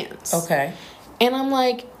 demands. Okay. And I'm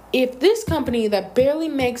like, if this company that barely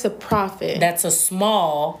makes a profit, that's a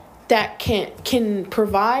small, that can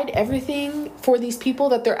provide everything for these people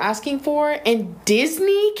that they're asking for, and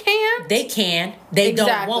Disney can't. They can. They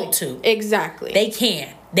don't want to. Exactly. They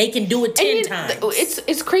can. They can do it 10 times.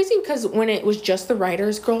 It's crazy because when it was just the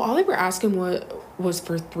writers, girl, all they were asking was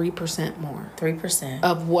for 3% more. 3%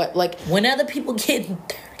 of what, like when other people get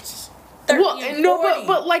 30 well, and 40. No,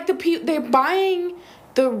 but like they're buying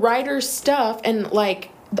the writers' stuff and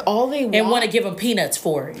like all they want, and want to give them peanuts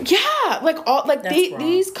for it. Yeah, like all like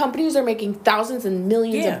these companies are making thousands and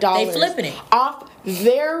millions of dollars. They flipping it off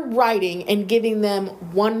their writing and giving them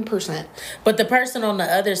 1%. But the person on the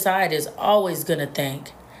other side is always gonna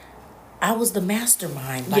think, I was the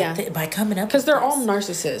mastermind by coming up with this. Because they're all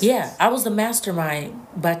narcissists. Yeah, I was the mastermind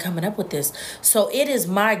by coming up with this. So it is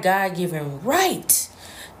my God-given right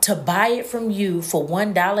to buy it from you for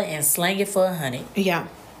 $1 and slang it for $100. Yeah.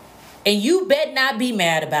 And you bet not be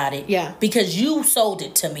mad about it. Yeah. Because you sold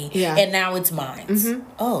it to me. Yeah. And now it's mine. Mm-hmm.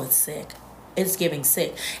 Oh, it's sick. It's giving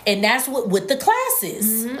sick. And that's what with the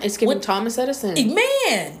classes. Mm-hmm. It's giving Thomas Edison.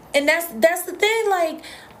 Man. And that's the thing. Like,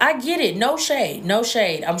 I get it. No shade. No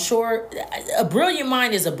shade. I'm sure a brilliant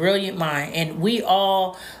mind is a brilliant mind. And we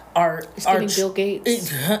all are... It's giving Bill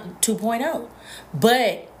Gates. 2.0.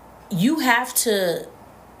 But you have to...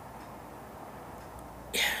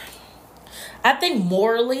 I think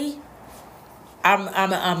morally...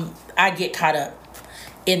 I get caught up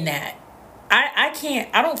in that.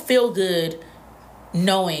 I don't feel good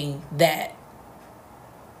knowing that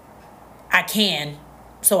I can,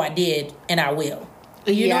 so I did, and I will.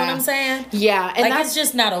 You know what I'm saying? Yeah. And like, it's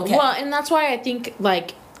just not okay. Well, and that's why I think,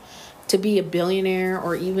 like, to be a billionaire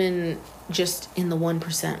or even just in the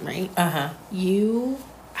 1%, right? You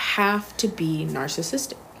have to be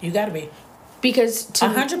narcissistic. You got to be. Because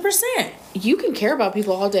 100%. You can care about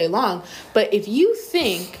people all day long, but if you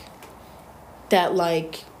think that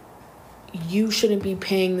like you shouldn't be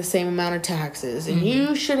paying the same amount of taxes and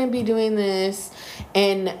you shouldn't be doing this,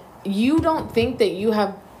 and you don't think that you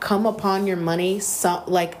have come upon your money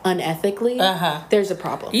like unethically, there's a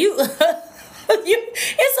problem. It's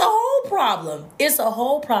a whole problem. It's a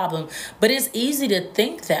whole problem. But it's easy to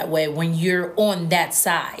think that way when you're on that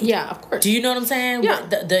side. Yeah, of course. Do you know what I'm saying?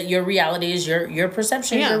 Yeah. Your reality is your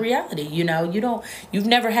perception is your reality. You know, you've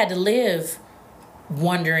never had to live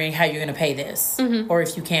wondering how you're going to pay this, or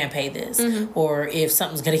if you can pay this, or if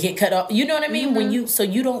something's going to get cut off. You know what I mean? When you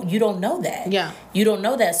don't know that. Yeah. You don't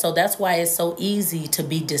know that. So that's why it's so easy to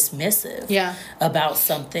be dismissive about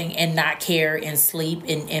something and not care and sleep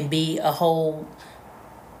and be a whole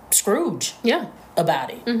Scrooge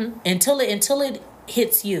about it until it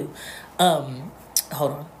hits you.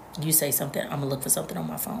 Hold on. You say something. I'm going to look for something on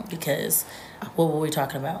my phone because what were we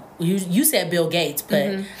talking about? You said Bill Gates,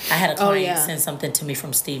 but I had a client send something to me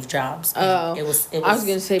from Steve Jobs. It was I was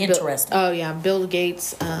going to say interesting. Bill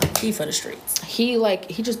Gates. He for the streets. He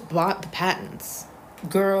just bought the patents.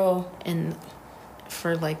 Girl. And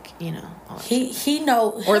for like, you know. He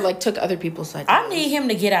know. Or like took other people's ideas. I need him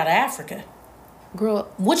to get out of Africa.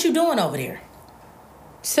 Girl. What you doing over there?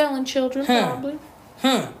 Selling children, probably.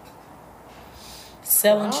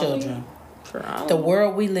 Selling children. Probably. The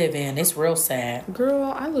world we live in, it's real sad.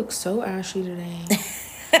 Girl, I look so ashy today.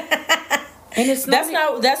 And it's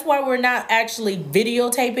not that's why we're not actually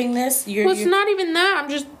videotaping this. It's not even that. I'm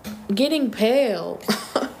just getting pale.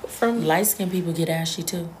 From light-skinned people get ashy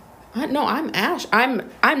too. No, I'm ash. I'm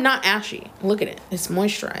not ashy. Look at it. It's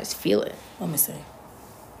moisturized. Feel it. Let me see.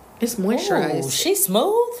 It's moisturized. Oh, she's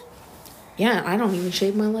smooth? Yeah, I don't even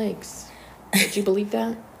shave my legs. Did you believe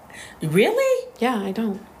that? Really? Yeah, I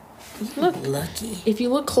don't. Look, lucky. If you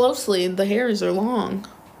look closely, the hairs are long.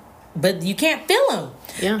 But you can't feel them.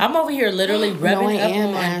 Yeah. I'm over here literally rubbing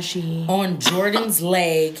on Jordan's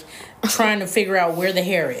leg, trying to figure out where the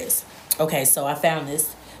hair is. Okay, so I found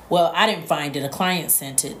this. Well, I didn't find it. A client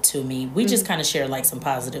sent it to me. We just kind of shared like some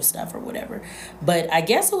positive stuff or whatever. But I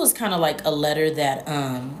guess it was kind of like a letter that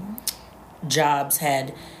Jobs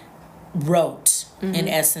had wrote in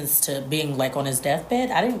essence to being like on his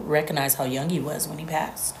deathbed. I didn't recognize how young he was when he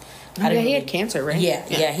passed. He had cancer, right?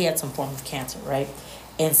 Yeah, he had some form of cancer, right?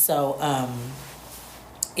 And so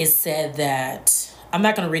it said that, I'm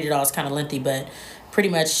not going to read it all, it's kind of lengthy, but pretty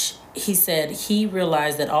much he said he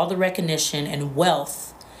realized that all the recognition and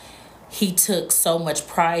wealth he took so much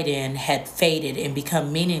pride in had faded and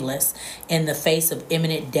become meaningless in the face of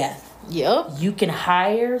imminent death. Yep. You can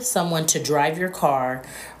hire someone to drive your car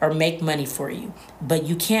or make money for you, but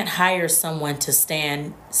you can't hire someone to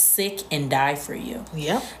stand sick and die for you.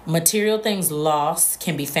 Yep. Material things lost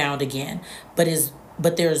can be found again, but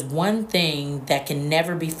there's one thing that can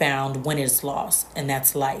never be found when it's lost, and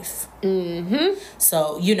that's life.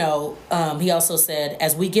 So, he also said,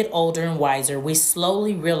 as we get older and wiser, we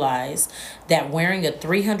slowly realize that wearing a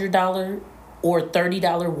 $300 or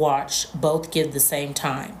 $30 watch both give the same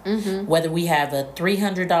time. Whether we have a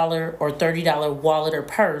 $300 or $30 wallet or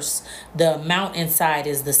purse, the amount inside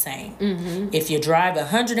is the same. If you drive a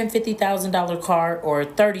 $150,000 car or a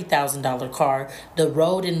 $30,000 car, the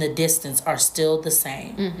road and the distance are still the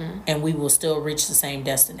same, and we will still reach the same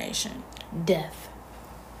destination. Death.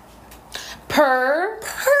 Purr.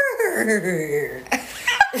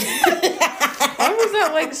 Why was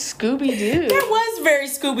that like Scooby-Doo? That was very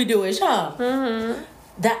Scooby-Doo-ish, huh?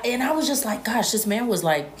 And I was just like, gosh, this man was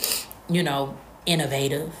like,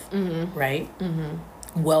 innovative, right?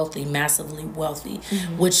 Wealthy, massively wealthy,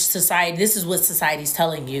 which this is what society's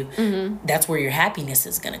telling you. That's where your happiness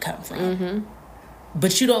is going to come from.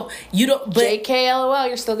 But you don't, but JK, LOL,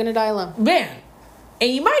 you're still going to die alone. Man.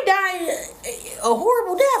 And you might die a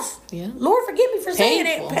horrible death. Yeah. Lord forgive me for saying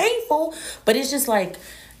it. Painful. But it's just like,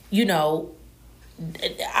 they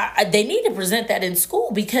need to present that in school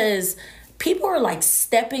because people are like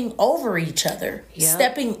stepping over each other,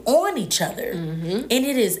 stepping on each other. And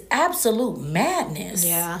it is absolute madness.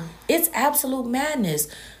 Yeah. It's absolute madness.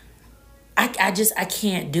 I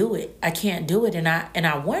can't do it. I can't do it. And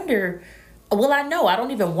I wonder... Well, I know. I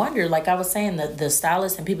don't even wonder. Like I was saying, the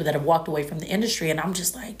stylists and people that have walked away from the industry, and I'm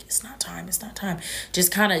just like, it's not time. It's not time.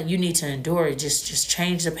 Just kind of, you need to endure it. Just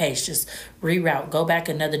change the pace. Just reroute. Go back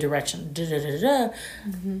another direction.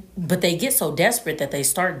 But they get so desperate that they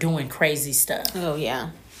start doing crazy stuff. Oh, yeah.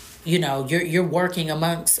 You're working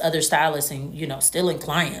amongst other stylists and, stealing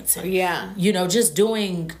clients. And, just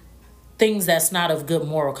doing things that's not of good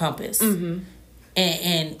moral compass. And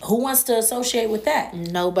who wants to associate with that?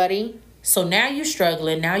 Nobody. So now you're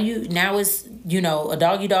struggling. Now it's, a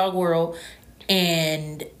doggy dog world.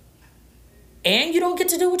 And and you don't get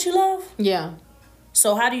to do what you love. Yeah.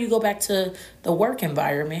 So how do you go back to the work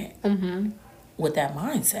environment with that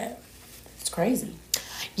mindset? It's crazy.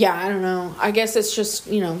 Yeah, I don't know. I guess it's just,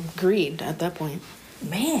 greed at that point.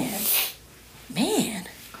 Man. Yeah.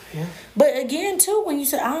 But again, too, when you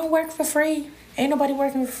say, I don't work for free, ain't nobody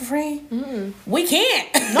working for free. We can't.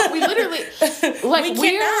 No, we literally, like,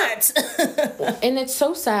 we cannot. And it's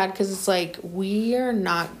so sad because it's like, we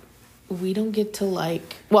don't get to,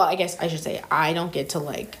 like, well, I guess I should say, I don't get to,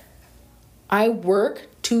 like, I work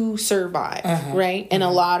to survive, right? And a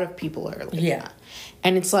lot of people are like that.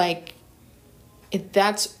 And it's like,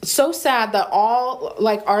 that's so sad that all,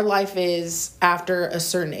 like, our life is, after a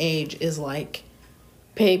certain age, is like,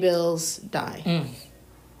 pay bills, die.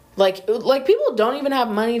 Like people don't even have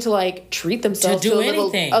money to, like, treat themselves to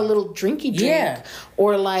a little drinky drink,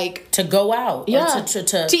 or, like, to go out, or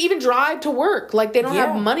to even drive to work. Like, they don't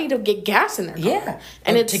have money to get gas in their car,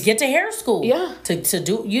 and it's to get to hair school, to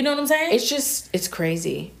do, you know what I'm saying? It's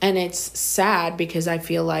crazy, and it's sad because I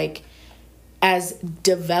feel like, as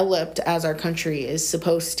developed as our country is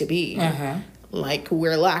supposed to be, like,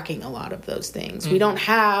 we're lacking a lot of those things. We don't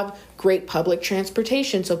have great public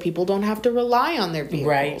transportation, so people don't have to rely on their vehicles.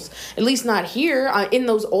 Right. At least not here. In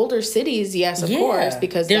those older cities, yes, of course,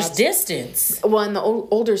 because there's distance. Well, in the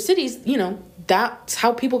older cities, that's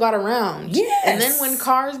how people got around. Yes. And then when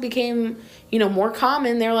cars became, more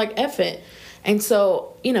common, they're like, F it. And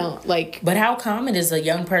so, like... But how common is a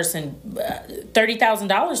young person,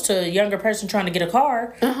 $30,000 to a younger person trying to get a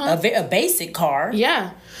car, a basic car?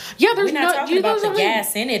 Yeah. Yeah, there's We're not talking about the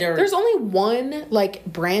gas in it. There's only one, like,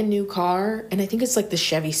 brand new car, and I think it's, like, the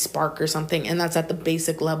Chevy Spark or something, and that's at the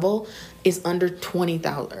basic level, is under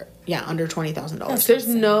 $20,000. Yeah, under $20,000. There's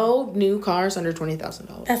no new cars under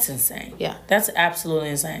 $20,000. That's insane. Yeah. That's absolutely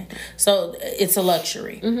insane. So, it's a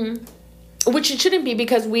luxury. Which it shouldn't be,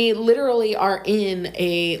 because we literally are in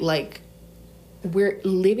a, like, we're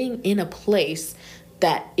living in a place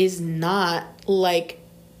that is not, like,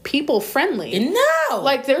 people friendly. No.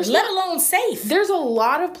 Like, let alone safe. There's a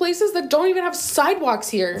lot of places that don't even have sidewalks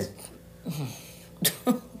here.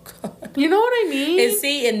 You know what I mean?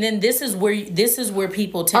 And then this is where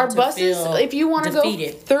people tend Our to buses, feel if you want to go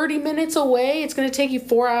defeated. 30 minutes away, it's going to take you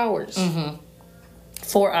 4 hours.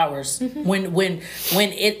 4 hours. When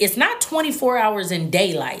it's not 24 hours in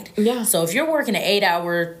daylight. Yeah. So if you're working an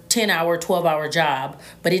 8-hour, 10-hour, 12-hour job,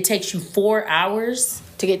 but it takes you 4 hours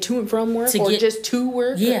to get to and from work, just to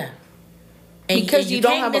work. Yeah. And because you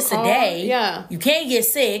don't have miss a car. A day. Yeah. You can't get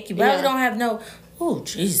sick. You probably don't have no. Oh,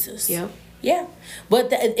 Jesus. Yep. Yeah.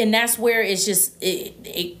 But and that's where it's just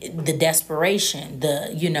the desperation,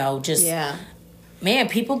 man,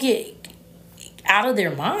 people get out of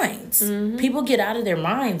their minds. People get out of their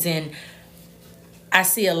minds, and I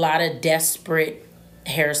see a lot of desperate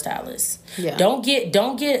hairstylists. Yeah. Don't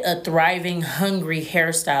get a thriving, hungry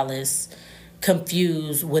hairstylist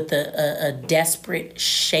confused with a desperate,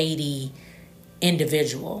 shady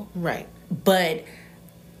individual. Right. But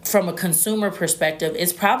from a consumer perspective,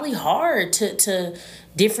 it's probably hard to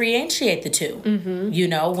differentiate the two.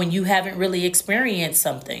 When you haven't really experienced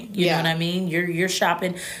something. You know what I mean? You're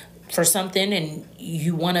shopping for something and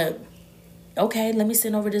you want to, okay, let me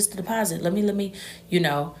send over this deposit. Let me,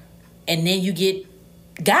 and then you get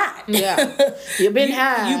got. Yeah. You've been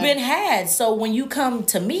had. You've been had. So when you come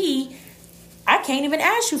to me, I can't even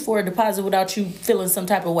ask you for a deposit without you feeling some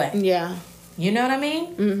type of way. Yeah. You know what I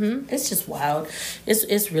mean? It's just wild.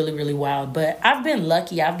 It's really, really wild. But I've been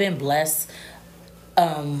lucky. I've been blessed.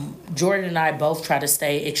 Jordan and I both try to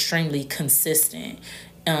stay extremely consistent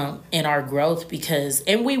in our growth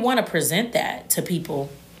and we want to present that to people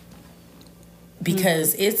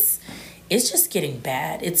because it's just getting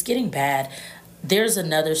bad. It's getting bad. There's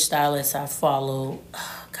another stylist I follow.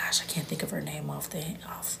 Oh, gosh, I can't think of her name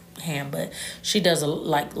offhand, but she does a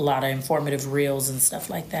lot of informative reels and stuff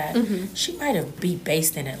like that. She might have be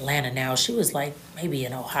based in Atlanta now. She was like maybe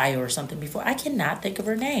in Ohio or something before. I cannot think of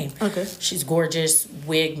her name. Okay. She's gorgeous,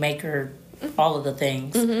 wig maker, all of the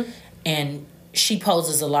things. And she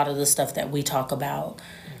poses a lot of the stuff that we talk about.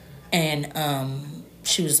 And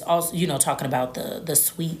she was also, talking about the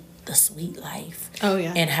sweet life. Oh,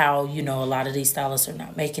 yeah. And how, a lot of these stylists are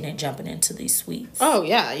not making it, jumping into these suites. Oh,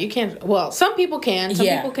 yeah. You can't. Well, some people can. Some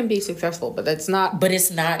people can be successful, but it's not. But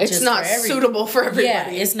it's not suitable for everybody. Yeah,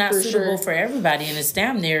 it's not suitable for everybody. And it's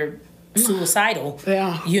damn near suicidal.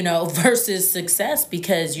 Yeah. Versus success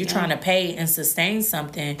because you're trying to pay and sustain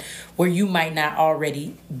something where you might not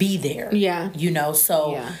already be there. Yeah.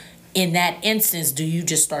 So in that instance, do you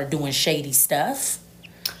just start doing shady stuff?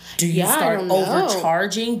 Do you start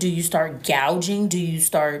overcharging? Do you start gouging? Do you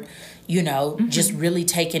start, You know, just really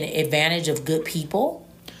taking advantage of good people.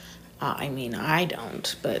 I mean, I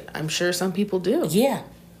don't, but I'm sure some people do. Yeah.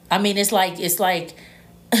 I mean, it's like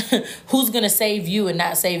who's going to save you and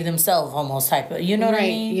not save themselves almost type of, you know what I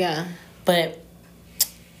mean? Yeah. But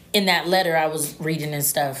in that letter I was reading and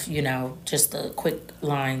stuff, you know, just the quick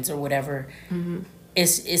lines or whatever,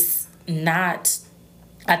 it's not,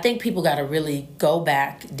 I think people got to really go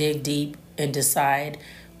back, dig deep, and decide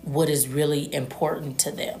what is really important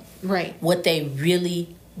to them. Right. What they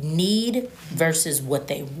really need versus what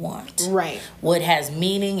they want. Right. What has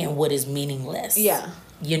meaning and what is meaningless. Yeah.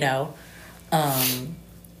 You know?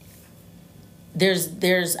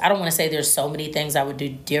 There's I don't want to say there's so many things I would do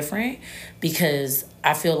different, because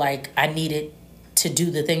I feel like I needed to do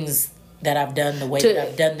the things that I've done the way that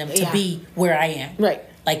I've done them to be where I am. Right.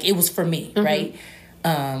 Like it was for me, right?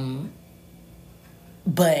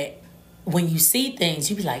 But when you see things,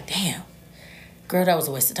 you be like, damn, girl, that was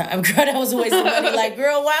a waste of time. Girl, that was a waste of money. Like,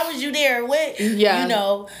 girl, why was you there? What? Yeah. You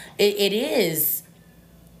know, it is.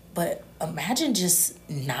 But imagine just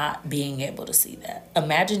not being able to see that.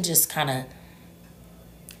 Imagine just kind of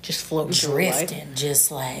just floating drifting,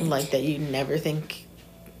 just like that. You never think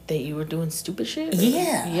that you were doing stupid shit.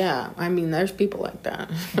 Yeah. I mean, there's people like that.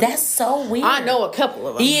 That's so weird. I know a couple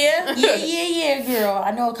of them. Yeah, girl.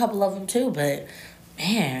 I know a couple of them too. But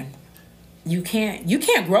man, you can't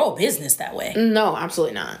grow a business that way. No,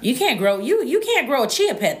 absolutely not. You can't grow a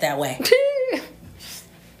chia pet that way.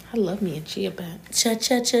 I love me a chia pet.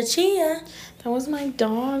 Chia. That was my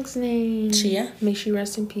dog's name. Chia. May she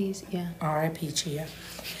rest in peace. Yeah. R.I.P. Chia.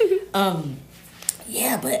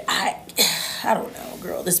 Yeah, but I don't know,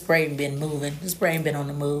 girl. This brain been moving. This brain been on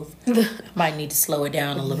the move. Might need to slow it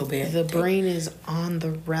down a little bit. The brain is on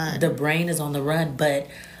the run. The brain is on the run, but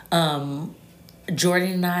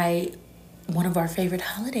Jordan and I, one of our favorite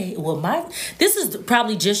holiday. Well, this is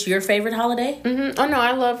probably just your favorite holiday. Mm-hmm. Oh no,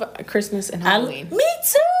 I love Christmas and Halloween. Me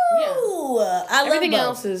too. Yeah. I love everything both.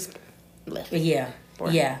 Else is left. Yeah,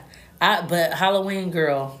 yeah. But Halloween,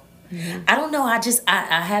 girl. Mm-hmm. I don't know.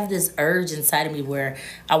 I have this urge inside of me where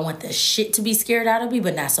I want the shit to be scared out of me,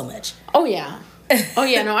 but not so much. Oh yeah. Oh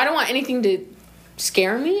yeah. No, I don't want anything to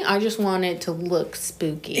scare me. I just want it to look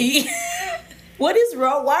spooky. What is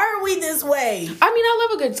wrong? Why are we this way? I mean, I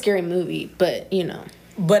love a good scary movie, but you know.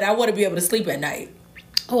 But I want to be able to sleep at night.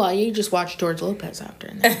 Well, you just watch George Lopez after,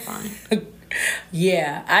 and that's fine.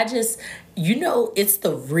 Yeah, it's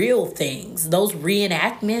the real things. Those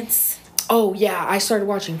reenactments. Oh yeah, I started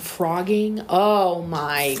watching Frogging. Oh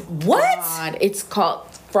my God. It's called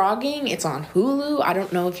Frogging. It's on Hulu. I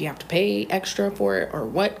don't know if you have to pay extra for it or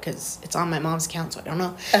what, because it's on my mom's account, so I don't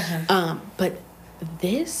know. But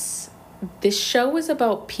this show is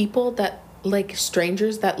about people that, like,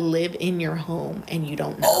 strangers that live in your home and you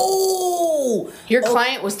don't know. Oh! Your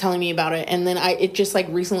client was telling me about it, and then it just, like,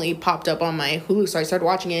 recently popped up on my Hulu, so I started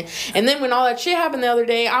watching it. And then when all that shit happened the other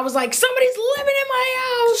day, I was like, somebody's living in my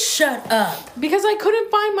house! Shut up. Because I couldn't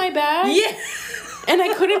find my bag. Yeah. And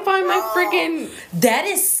I couldn't find my friggin'... That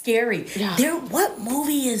is scary. Yeah. What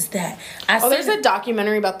movie is that? There's a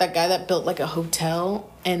documentary about that guy that built, like, a hotel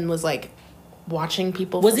and was, like, watching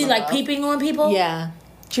people. Was he, like, peeping on people? Yeah.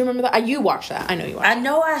 Do you remember that? You watched that. I know you watched I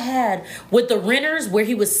know I had. With the renters, where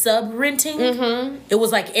he was sub-renting. Mm-hmm. It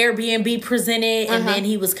was, like, Airbnb presented, and then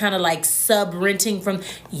he was kind of, like, sub-renting from...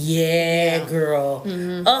 Yeah, girl.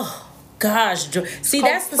 Mm-hmm. Oh, gosh. See,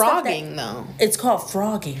 that's the frogging, stuff that... It's called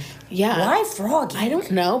Frogging. Yeah. Why Frogging? I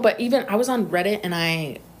don't know, but even... I was on Reddit, and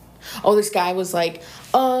this guy was like,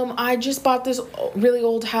 I just bought this really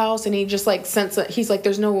old house, and he just, like, he's like,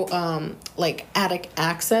 there's no, like, attic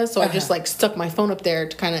access, so I just, like, stuck my phone up there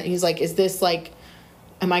to kind of, he's like, is this, like,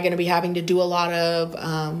 am I going to be having to do a lot of,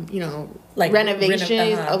 like, renovations?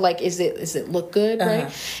 Like, is it look good,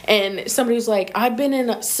 right? And somebody was like, I've been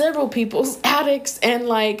in several people's attics, and,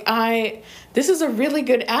 like, this is a really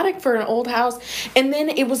good attic for an old house. And then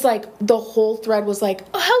it was like, the whole thread was like,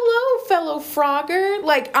 hello, fellow Frogger.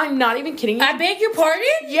 Like, I'm not even kidding you. I beg your pardon?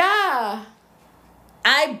 Yeah.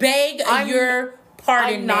 I beg your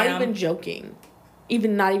pardon, I'm not even joking.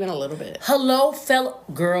 Not even a little bit. Hello, fellow...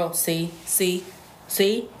 Girl, see?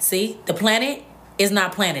 The planet is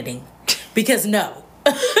not planeting. Because no.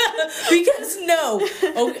 Because no.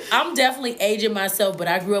 Okay, I'm definitely aging myself, but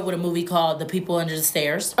I grew up with a movie called The People Under the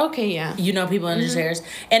Stairs. Okay, yeah. You know People Under the Stairs?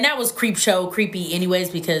 And that was creepy anyways,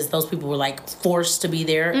 because those people were, like, forced to be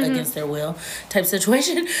there against their will type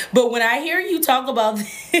situation. But when I hear you talk about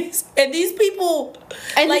this, and these people,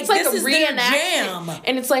 and like, it's like this is their jam.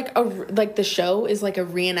 And it's like the show is like a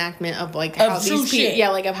reenactment of, like, how these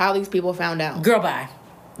people, of how these people found out. Girl, bye.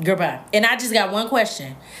 Girl, bye. And I just got one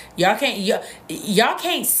question. Y'all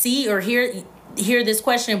can't see or hear this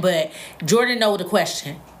question, but Jordan know the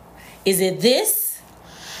question. Is it this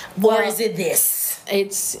or is it this?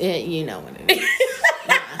 You know what it is. Yeah.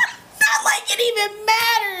 Not like it even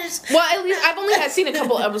matters. Well, at least I've only seen a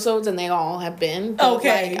couple episodes, and they all have been.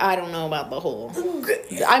 Okay. Like, I don't know about the whole.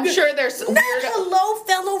 I'm sure there's not hello,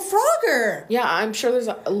 fellow Frogger. Yeah, I'm sure there's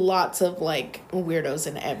lots of like weirdos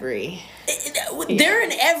in every. They're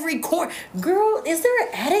in every corner. Girl, is there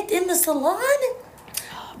an addict in the salon?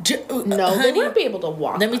 No, honey, they wouldn't be able to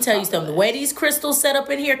walk. Let me tell you something. The way these crystals set up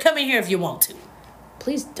in here, come in here if you want to.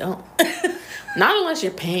 Please don't. Not unless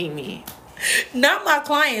you're paying me. Not my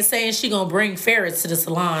client saying she gonna bring ferrets to the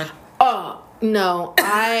salon. Oh, no.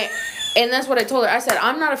 And that's what I told her. I said,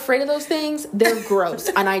 I'm not afraid of those things. They're gross.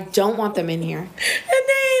 And I don't want them in here. And they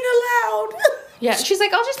ain't allowed. Yeah. She's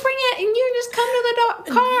like, I'll just bring it and you just come to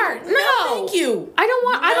the car. No. Thank you. I don't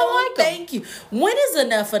like them. Thank you. When is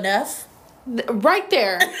enough? Right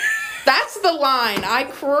there. That's the line. I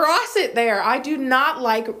cross it there. I do not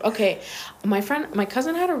like. Okay, my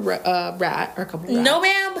cousin had a rat or a couple rats. No,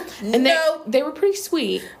 ma'am. And they were pretty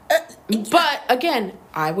sweet. But again,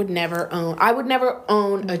 I would never own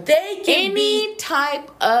any type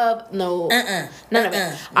of none of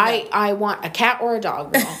it. I want a cat or a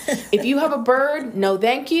dog, girl. If you have a bird, no,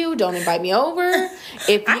 thank you. Don't invite me over.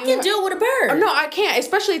 If I can deal with a bird. No, I can't.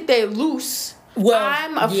 Especially if they're loose. Well,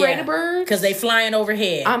 I'm afraid of birds because they flying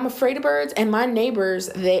overhead. I'm afraid of birds, and my neighbors,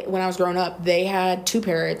 when I was growing up, they had 2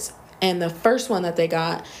 parrots, and the first one that they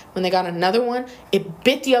got, when they got another one, it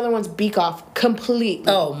bit the other one's beak off completely.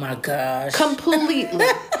 Oh my gosh! Completely.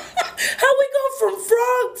 How we go from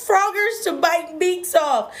froggers to biting beaks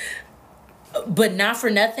off? But not for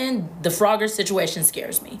nothing, the Frogger situation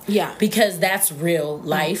scares me. Yeah, because that's real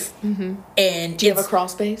life. Mm-hmm. And do you have a crawl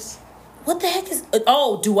space? What the heck is...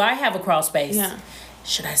 Oh, do I have a crawl space? Yeah.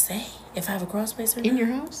 Should I say if I have a crawl space or not? In your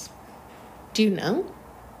house? Do you know?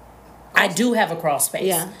 I do have a crawl space.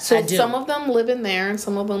 Yeah. So some of them live in there and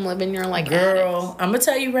some of them live in your like girl, attics. I'm going to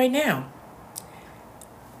tell you right now.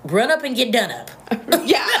 Run up and get done up.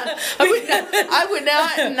 Yeah. I would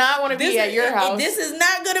not want to be at your house. This is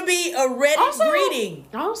not going to be a Reddit greeting.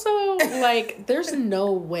 Also, like, there's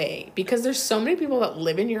no way. Because there's so many people that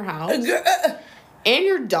live in your house. And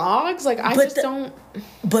your dogs, like, I just don't.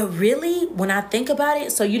 But really, when I think about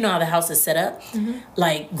it, so you know how the house is set up. Mm-hmm.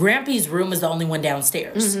 Like, Grampy's room is the only one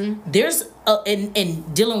downstairs. Mm-hmm. There's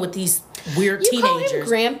and dealing with these weird teenagers. You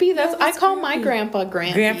call him Grampy? I call my grandpa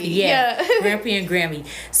Grampy. Grampy, yeah. Grampy and Grammy.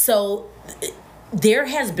 So there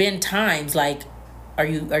has been times like, are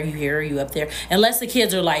you here? Are you up there? Unless the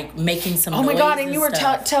kids are like making some. Oh my god! And you were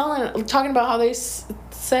talking about how they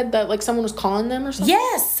said that like someone was calling them or something.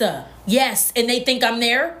 Yes, and they think I'm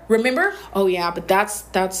there. Remember? Oh yeah, but that's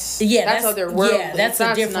other world. Yeah, that's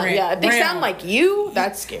a different. If they sound like you,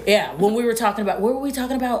 that's scary. Yeah, when we were talking about, what were we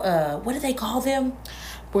talking about? What do they call them?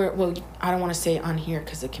 Well, I don't want to say it on here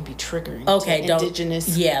because it can be triggering. Okay, to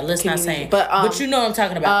indigenous. Yeah, let's not say. But you know what I'm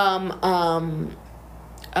talking about.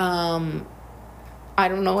 I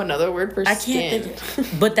don't know another word for skin. I can't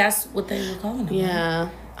think. But that's what they were calling them. Yeah.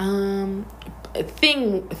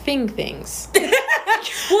 Things.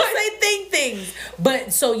 We'll say things.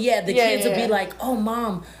 But so the kids will be like, "Oh,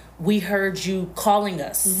 Mom, we heard you calling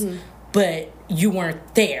us, but you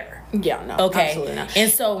weren't there." Yeah, no, okay, absolutely not. And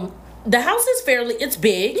so the house is it's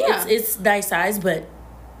big. Yeah. It's nice size, but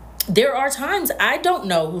there are times I don't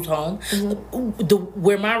know who's home. Mm-hmm.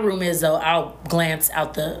 Where my room is, though, I'll glance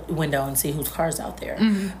out the window and see whose car's out there.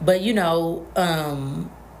 Mm-hmm. But you know,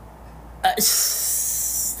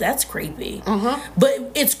 that's creepy.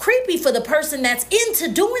 But it's creepy for the person that's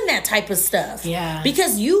into doing that type of stuff. Yeah.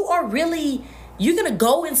 Because you're gonna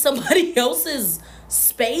go in somebody else's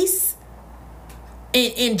space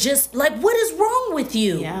and just like, what is wrong with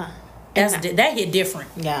you? Yeah. That hit different.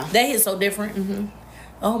 Yeah. That hit so different. Mm-hmm.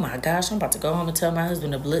 Oh my gosh, I'm about to go home and tell my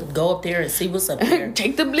husband to go up there and see what's up there.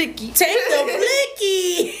 Take the blicky.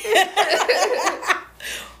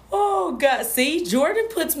 Oh God. See, Jordan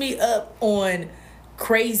puts me up on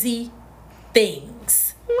crazy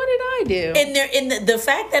things. What did I do? And the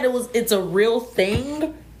fact that it's a real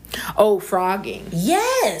thing. Oh, frogging.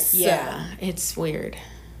 Yes. Yeah, it's weird.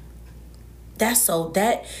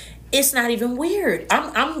 It's not even weird.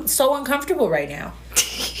 I'm so uncomfortable right now.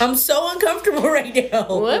 I'm so uncomfortable right now.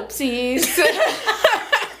 Whoopsies.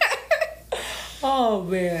 Oh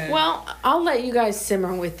man. Well, I'll let you guys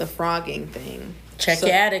simmer with the frogging thing. Check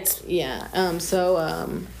your addicts. Yeah.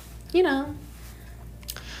 You know,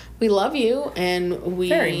 we love you, and we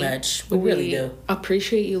very much. We really do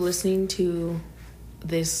appreciate you listening to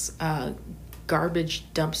this garbage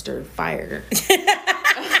dumpster fire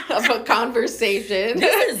of a conversation.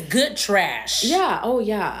 This is good trash. Yeah. Oh,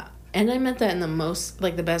 yeah. And I meant that in the most,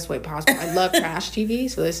 like, the best way possible. I love trash TV,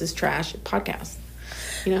 so this is trash podcast.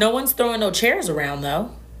 You know? No one's throwing no chairs around,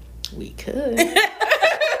 though. We could.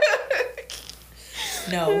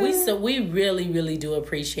 No, we really, really do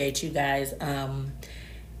appreciate you guys.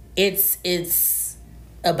 It's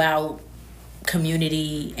about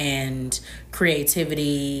community and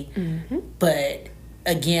creativity, but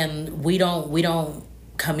again, we don't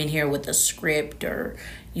come in here with a script or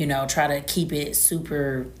try to keep it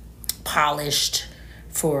super polished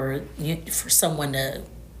for someone to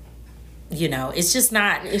it's just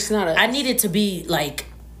not. It's not. I need it to be like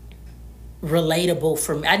relatable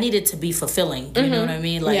for me. I need it to be fulfilling. You know what I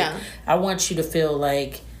mean? Like, I want you to feel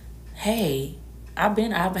like, hey, I've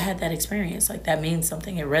had that experience. Like, that means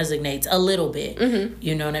something. It resonates a little bit.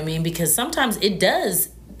 You know what I mean? Because sometimes it does.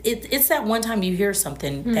 It's that one time you hear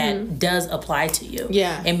something that does apply to you.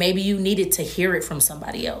 Yeah. And maybe you needed to hear it from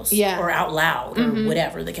somebody else. Yeah. Or out loud or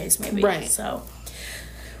whatever the case may be. Right. So,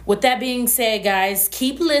 with that being said, guys,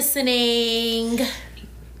 keep listening.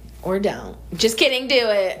 Or don't. Just kidding. Do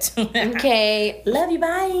it. Okay. Love you.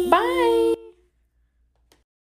 Bye. Bye.